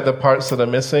feels like the parts that are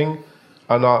missing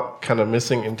are not kind of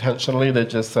missing intentionally.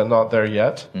 They're not there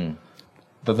yet.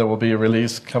 That there will be a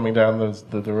release coming down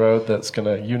the road that's going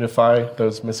to unify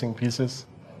those missing pieces.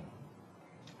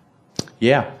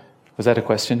 Yeah. Was that a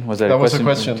question? Was a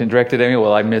question directed at me?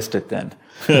 Well, I missed it then.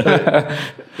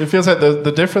 It feels like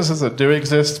the differences that do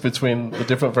exist between the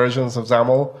different versions of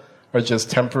XAML are just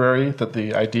temporary, that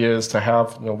the idea is to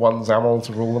have one XAML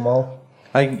to rule them all.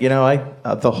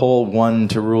 The whole one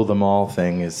to rule them all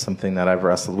thing is something that I've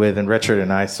wrestled with, and Richard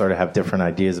and I sort of have different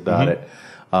ideas about it.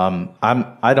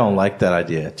 I don't like that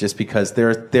idea, just because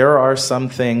there are some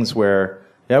things where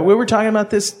we were talking about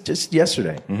this just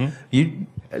yesterday.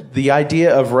 The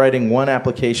idea of writing one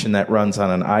application that runs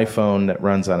on an iPhone, that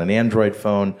runs on an Android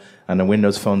phone, on a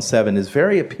Windows Phone 7 is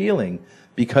very appealing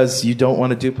because you don't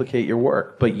want to duplicate your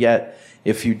work. But yet,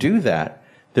 if you do that,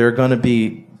 there are going to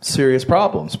be serious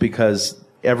problems because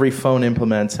every phone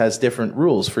has different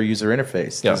rules for user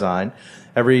interface design.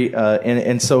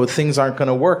 And so things aren't going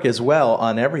to work as well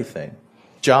on everything.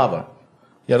 Java.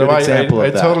 Yeah, no, I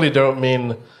totally don't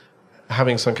mean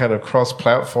having some kind of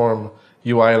cross-platform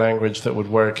UI language that would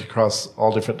work across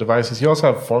all different devices. You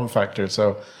also have form factor.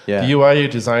 So the UI you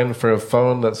design for a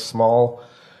phone that's small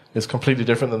is completely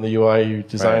different than the UI you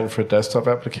design for a desktop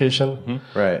application.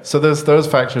 Right. So there's those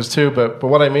factors too. But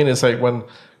what I mean is, like, when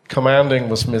commanding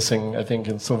was missing, I think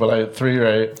in Silverlight 3,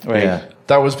 right? Yeah.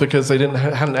 That was because they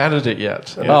hadn't added it yet.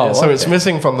 So it's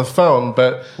missing from the phone,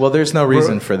 but there's no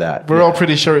reason for that. We're all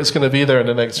pretty sure it's going to be there in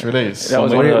the next release.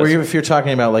 If you're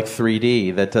talking about like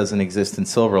 3D, that doesn't exist in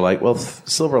Silverlight. Well,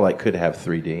 Silverlight could have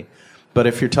 3D, but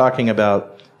if you're talking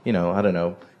about,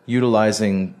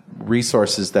 utilizing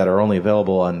resources that are only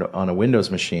available on a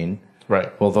Windows machine,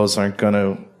 right? Well, those aren't going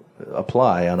to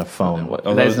apply on a phone.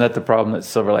 Isn't that the problem that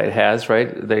Silverlight has, right?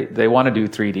 They want to do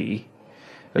 3D.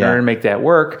 In order to make that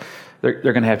work, they're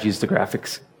going to have to use the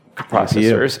graphics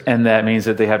processors, and that means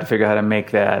that they have to figure out how to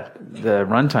make the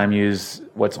runtime use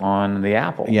what's on the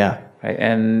Apple. Yeah. Right?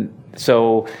 And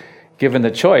so, given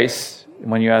the choice,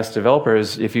 when you ask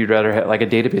developers if you'd rather have like a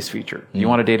database feature. You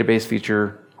want a database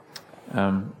feature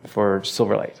for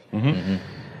Silverlight.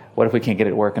 What if we can't get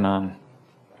it working on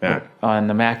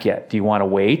the Mac yet? Do you want to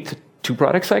wait 2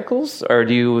 product cycles, or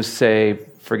do you say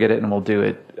forget it and we'll do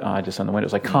it just on the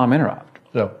Windows, like COM interrupt?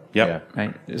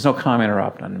 Right? There's no COM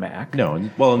interrupt on Mac. No,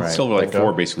 Silverlight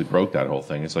 4 basically broke that whole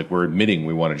thing. It's like we're admitting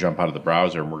we want to jump out of the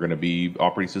browser and we're going to be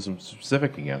operating system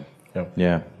specific again.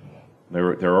 Yeah.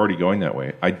 They're already going that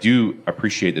way. I do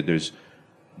appreciate that there's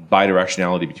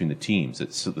bidirectionality between the teams. The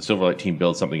Silverlight team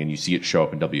builds something and you see it show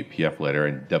up in WPF later,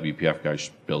 and WPF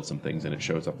guys build some things and it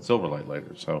shows up in Silverlight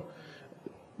later. So,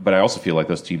 but I also feel like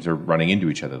those teams are running into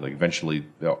each other. Like eventually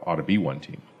there ought to be one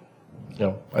team.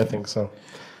 Yeah, I think so.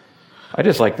 I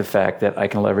just like the fact that I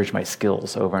can leverage my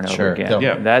skills over and over again.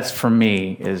 Yeah. That's, for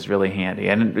me, is really handy.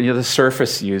 And the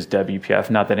Surface used WPF.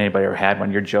 Not that anybody ever had one.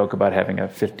 Your joke about having a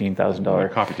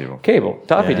 $15,000 coffee table.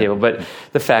 Coffee table. But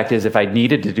the fact is, if I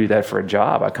needed to do that for a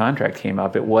job, a contract came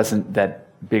up, it wasn't that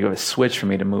big of a switch for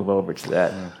me to move over to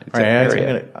that. All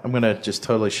right, I'm going to just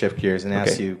totally shift gears and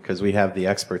ask you, because we have the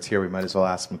experts here, we might as well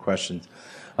ask them questions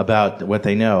about what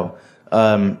they know.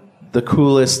 The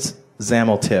coolest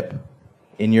XAML tip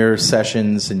in your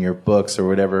sessions, in your books, or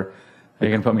whatever. Are you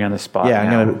going to put me on the spot? Yeah,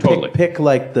 now? I'm going to pick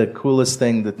like the coolest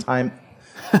thing, the time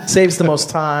saves the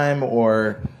most time,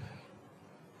 or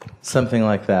something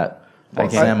like that.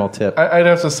 XAML tip. I'd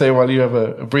have to say, while you have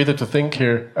a breather to think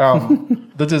here,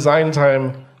 the design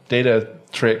time data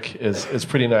trick is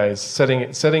pretty nice.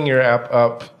 Setting your app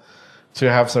up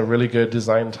to have some really good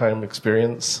design time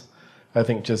experience, I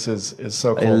think just is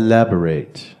so cool.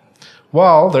 Elaborate.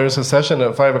 Well, there's a session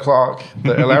at 5 o'clock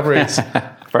that elaborates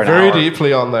very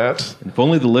deeply on that. If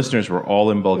only the listeners were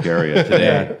all in Bulgaria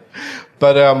today.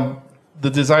 But the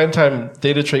design time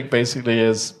data trick basically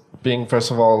is being, first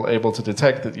of all, able to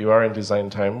detect that you are in design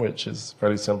time, which is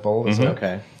fairly simple.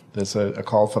 There's a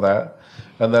call for that.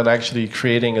 And then actually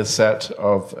creating a set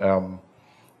of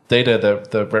data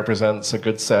that represents a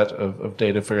good set of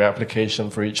data for your application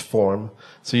for each form.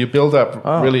 So you build up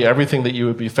really everything that you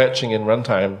would be fetching in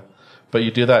runtime, but you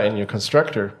do that in your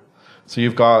constructor. So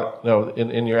you've got,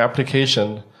 in your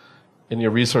application, in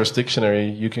your resource dictionary,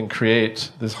 you can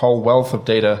create this whole wealth of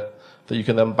data that you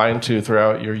can then bind to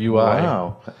throughout your UI.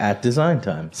 Wow, at design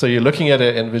time. So you're looking at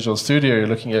it in Visual Studio, you're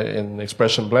looking at it in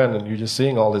Expression Blend, and you're just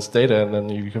seeing all this data, and then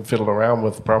you can fiddle around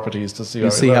with properties to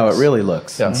see how it really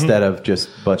looks instead of just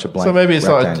a bunch of blank. So maybe it's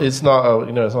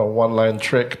not a one-line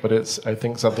trick, but it's, I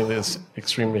think, something that's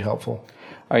extremely helpful.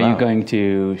 Are you going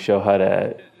to show how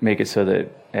to make it so that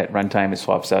at runtime it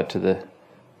swaps out to the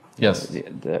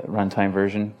runtime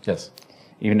version? Yes.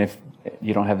 Even if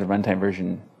you don't have the runtime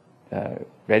version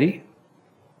ready?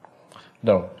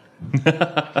 No.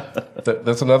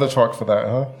 There's another talk for that,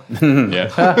 huh?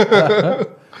 Yeah.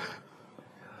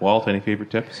 Walt, any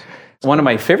favorite tips? One of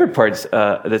my favorite parts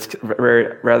that's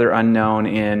rather unknown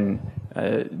in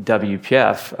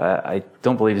WPF, I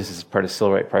don't believe this is part of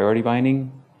Silverlight priority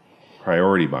binding.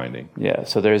 Priority binding. Yeah,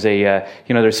 so there's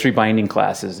there's 3 binding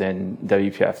classes in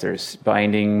WPF. There's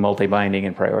binding, multi-binding,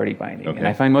 and priority binding. Okay. And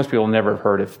I find most people never have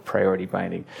heard of priority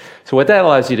binding. So what that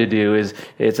allows you to do is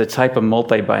it's a type of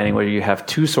multi-binding where you have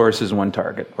 2 sources and 1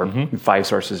 target, or 5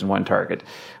 sources and 1 target.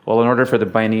 Well, in order for the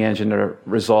binding engine to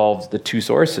resolve the 2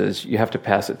 sources, you have to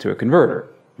pass it to a converter.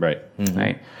 Right.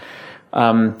 Right.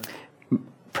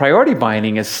 Priority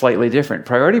binding is slightly different.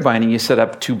 Priority binding, you set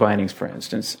up 2 bindings, for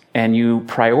instance, and you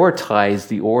prioritize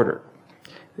the order.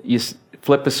 You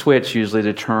flip a switch usually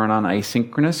to turn on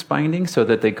asynchronous binding so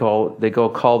that they call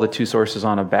the 2 sources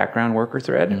on a background worker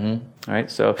thread. All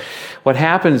right. So what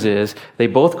happens is they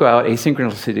both go out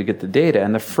asynchronously to get the data,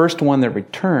 and the first one that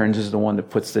returns is the one that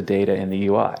puts the data in the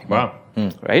UI. Wow.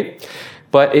 Right?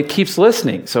 But it keeps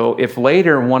listening. So if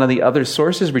later one of the other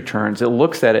sources returns, it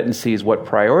looks at it and sees what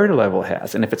priority level it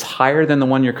has. And if it's higher than the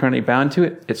one you're currently bound to,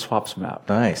 it swaps them out.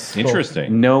 Nice.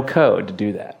 Interesting. No code to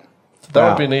do that. That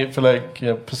would be neat for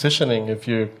positioning if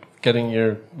you're getting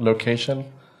your location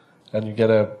and you get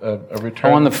a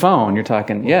return. Oh, on the phone, you're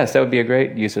talking. Yes, that would be a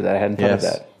great use of that. I hadn't thought of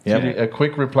that. Yep. A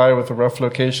quick reply with a rough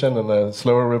location and a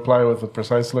slower reply with a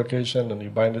precise location, and you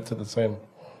bind it to the same.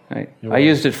 Right. I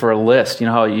used it for a list. You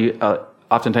know how you...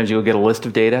 oftentimes you'll get a list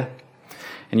of data,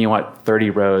 and you want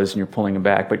 30 rows, and you're pulling them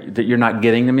back, but you're not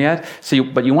getting them yet.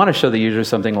 But you want to show the user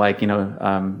something like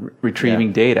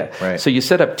retrieving data. Right. So you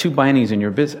set up 2 bindings in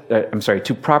your business.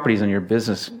 2 properties in your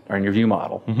business or in your view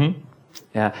model.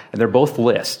 Yeah, and they're both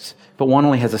lists, but one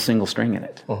only has a single string in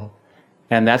it.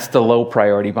 And that's the low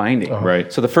priority binding.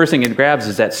 Right. So the first thing it grabs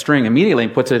is that string immediately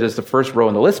and puts it as the first row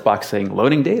in the list box saying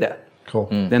loading data. Cool.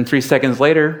 Then 3 seconds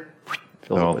later,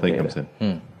 the whole thing comes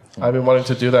in. I've been wanting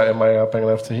to do that in my app. I'm going to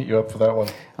have to hit you up for that one.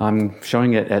 I'm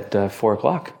showing it at 4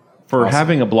 o'clock. For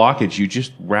having a blockage, you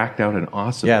just racked out an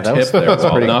awesome that tip was,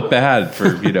 there. pretty, not bad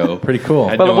for, pretty cool.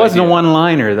 But it wasn't a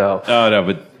one-liner, though. Oh, no,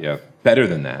 but yeah, better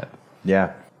than that.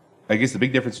 Yeah. I guess the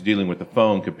big difference in dealing with the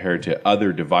phone compared to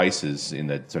other devices in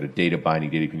the sort of data binding,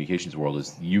 data communications world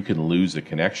is you can lose a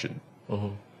connection.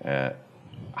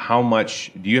 How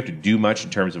much do you have to do much in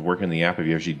terms of working in the app? Have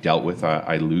you actually dealt with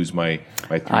I lose my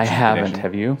 3G I haven't. connection?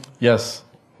 Have you? Yes.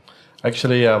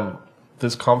 Actually,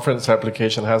 this conference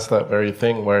application has that very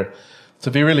thing where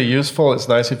to be really useful, it's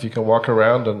nice if you can walk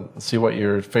around and see what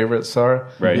your favorites are,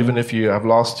 even if you have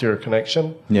lost your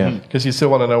connection. Yeah. Because you still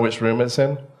want to know which room it's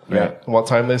in. Right. And what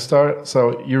time they start.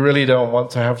 So you really don't want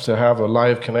to have a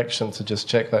live connection to just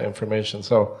check that information.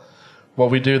 So what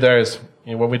we do there is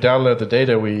when we download the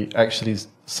data, we actually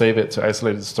save it to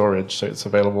isolated storage so it's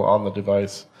available on the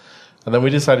device. And then we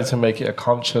decided to make it a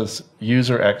conscious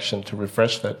user action to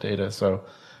refresh that data. So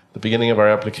at the beginning of our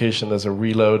application, there's a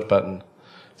reload button.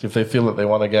 So if they feel that they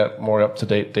want to get more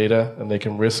up-to-date data and they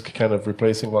can risk kind of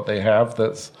replacing what they have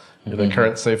that's their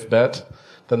current safe bet,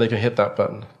 then they can hit that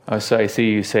button. Oh, so I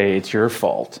see you say it's your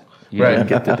fault. You didn't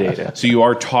get the data. So you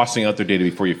are tossing out their data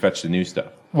before you fetch the new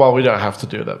stuff. Well, we don't have to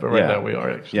do that, but right now we are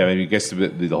actually. Yeah, I mean, I guess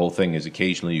the whole thing is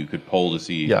occasionally you could poll to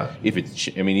see if it's.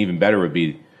 I mean, even better would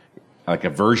be like a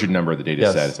version number of the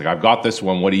data set. It's like, I've got this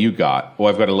one. What do you got? Well,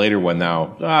 I've got a later one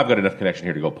now. I've got enough connection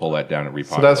here to go pull that down and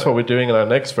repopulate. So that's what we're doing in our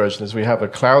next version is we have a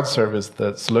cloud service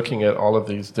that's looking at all of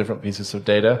these different pieces of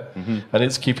data, and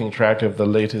it's keeping track of the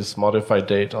latest modified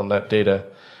date on that data.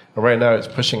 And right now it's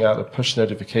pushing out a push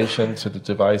notification to the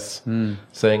device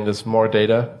saying there's more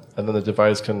data, and then the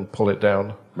device can pull it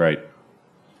down. Right.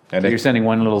 And So you're sending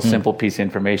one little simple piece of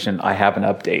information, I have an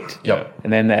update. Yep.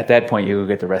 And then at that point, you will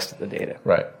get the rest of the data.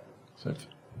 Right. So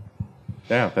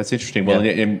yeah, that's interesting. Well,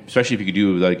 and especially if you could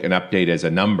do like an update as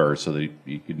a number so that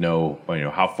you could know,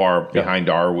 how far behind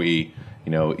are we?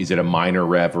 Is it a minor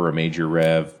rev or a major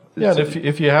rev? Yeah, and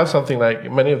if you have something like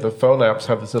many of the phone apps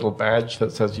have this little badge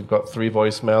that says you've got 3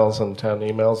 voicemails and 10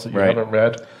 emails that you haven't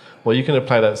read, well, you can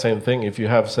apply that same thing. If you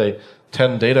have, say,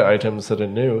 10 data items that are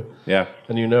new,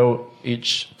 and you know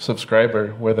each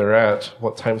subscriber, where they're at,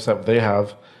 what timestamp they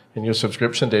have in your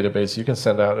subscription database, you can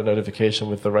send out a notification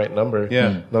with the right number.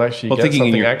 Yeah. That actually get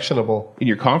something actionable. In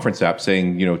your conference app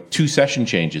saying, 2 session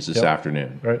changes this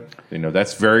afternoon. Right.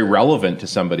 That's very relevant to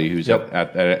somebody who's at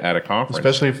a conference.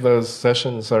 Especially if those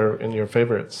sessions are in your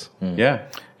favorites. Yeah,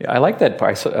 I like that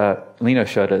part. Lino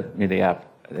showed me the app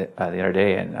the other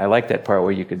day, and I like that part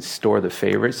where you can store the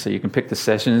favorites, so you can pick the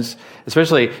sessions.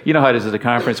 Especially, you know how it is at a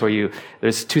conference where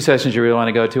there's 2 sessions you really want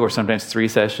to go to, or sometimes 3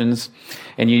 sessions,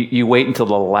 and you wait until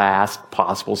the last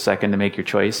possible second to make your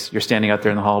choice. You're standing out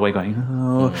there in the hallway going,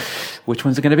 which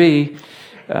one's it going to be?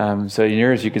 So in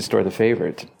yours, you can store the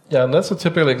favorite. Yeah, and that's a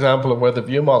typical example of where the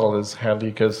view model is handy,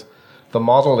 because the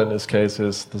model in this case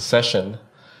is the session.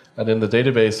 And in the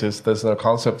databases, there's no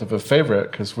concept of a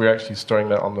favorite because we're actually storing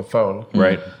that on the phone.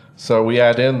 Right. So we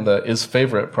add in the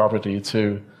isFavorite property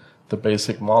to the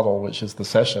basic model, which is the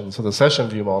session. So the session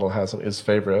view model has an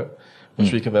isFavorite,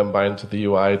 which we can then bind to the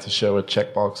UI to show a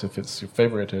checkbox if it's your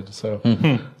favorited. So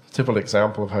a typical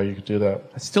example of how you could do that.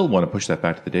 I still want to push that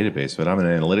back to the database, but I'm an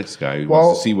analytics guy who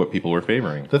wants to see what people are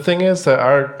favoring. The thing is that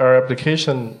our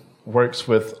application works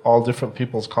with all different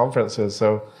people's conferences.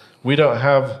 So we don't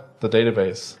have the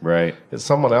database. Right. It's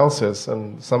someone else's,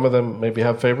 and some of them maybe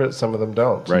have favorites, some of them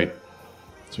don't. Right.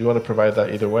 So you want to provide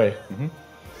that either way.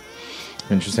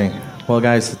 Interesting. Well,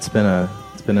 guys, it's been a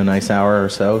nice hour or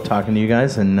so talking to you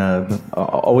guys, and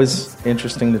always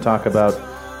interesting to talk about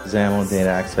XAML and data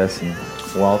access. And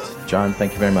Walt, John,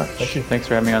 thank you very much. Thank you. Thanks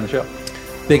for having me on the show.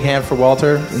 Big hand for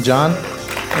Walter and John.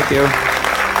 Thank you.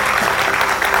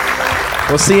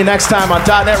 We'll see you next time on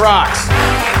 .NET Rocks.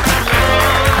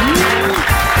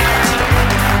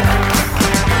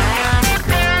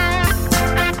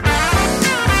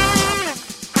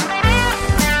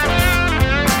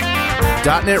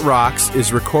 .NET Rocks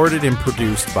is recorded and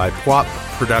produced by PWOP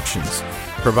Productions,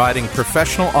 providing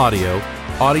professional audio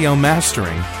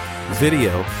mastering,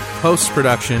 video,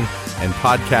 post-production, and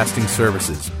podcasting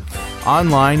services.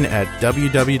 Online at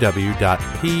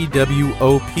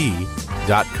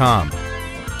www.pwop.com.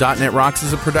 .NET Rocks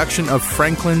is a production of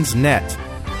Franklin's Net,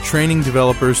 training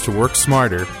developers to work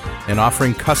smarter and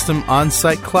offering custom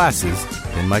on-site classes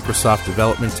in Microsoft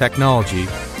development technology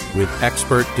with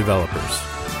expert developers.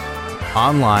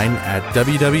 Online at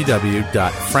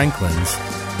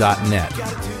www.franklins.net.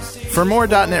 For more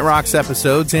 .NET Rocks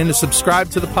episodes and to subscribe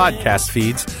to the podcast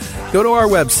feeds, go to our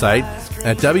website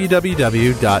at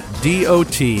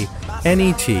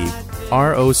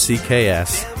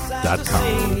www.dotnetrocks.com.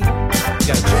 silverlight.com.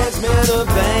 Got transmitter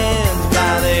banned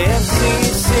by the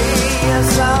FCC.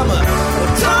 Yes, I'm a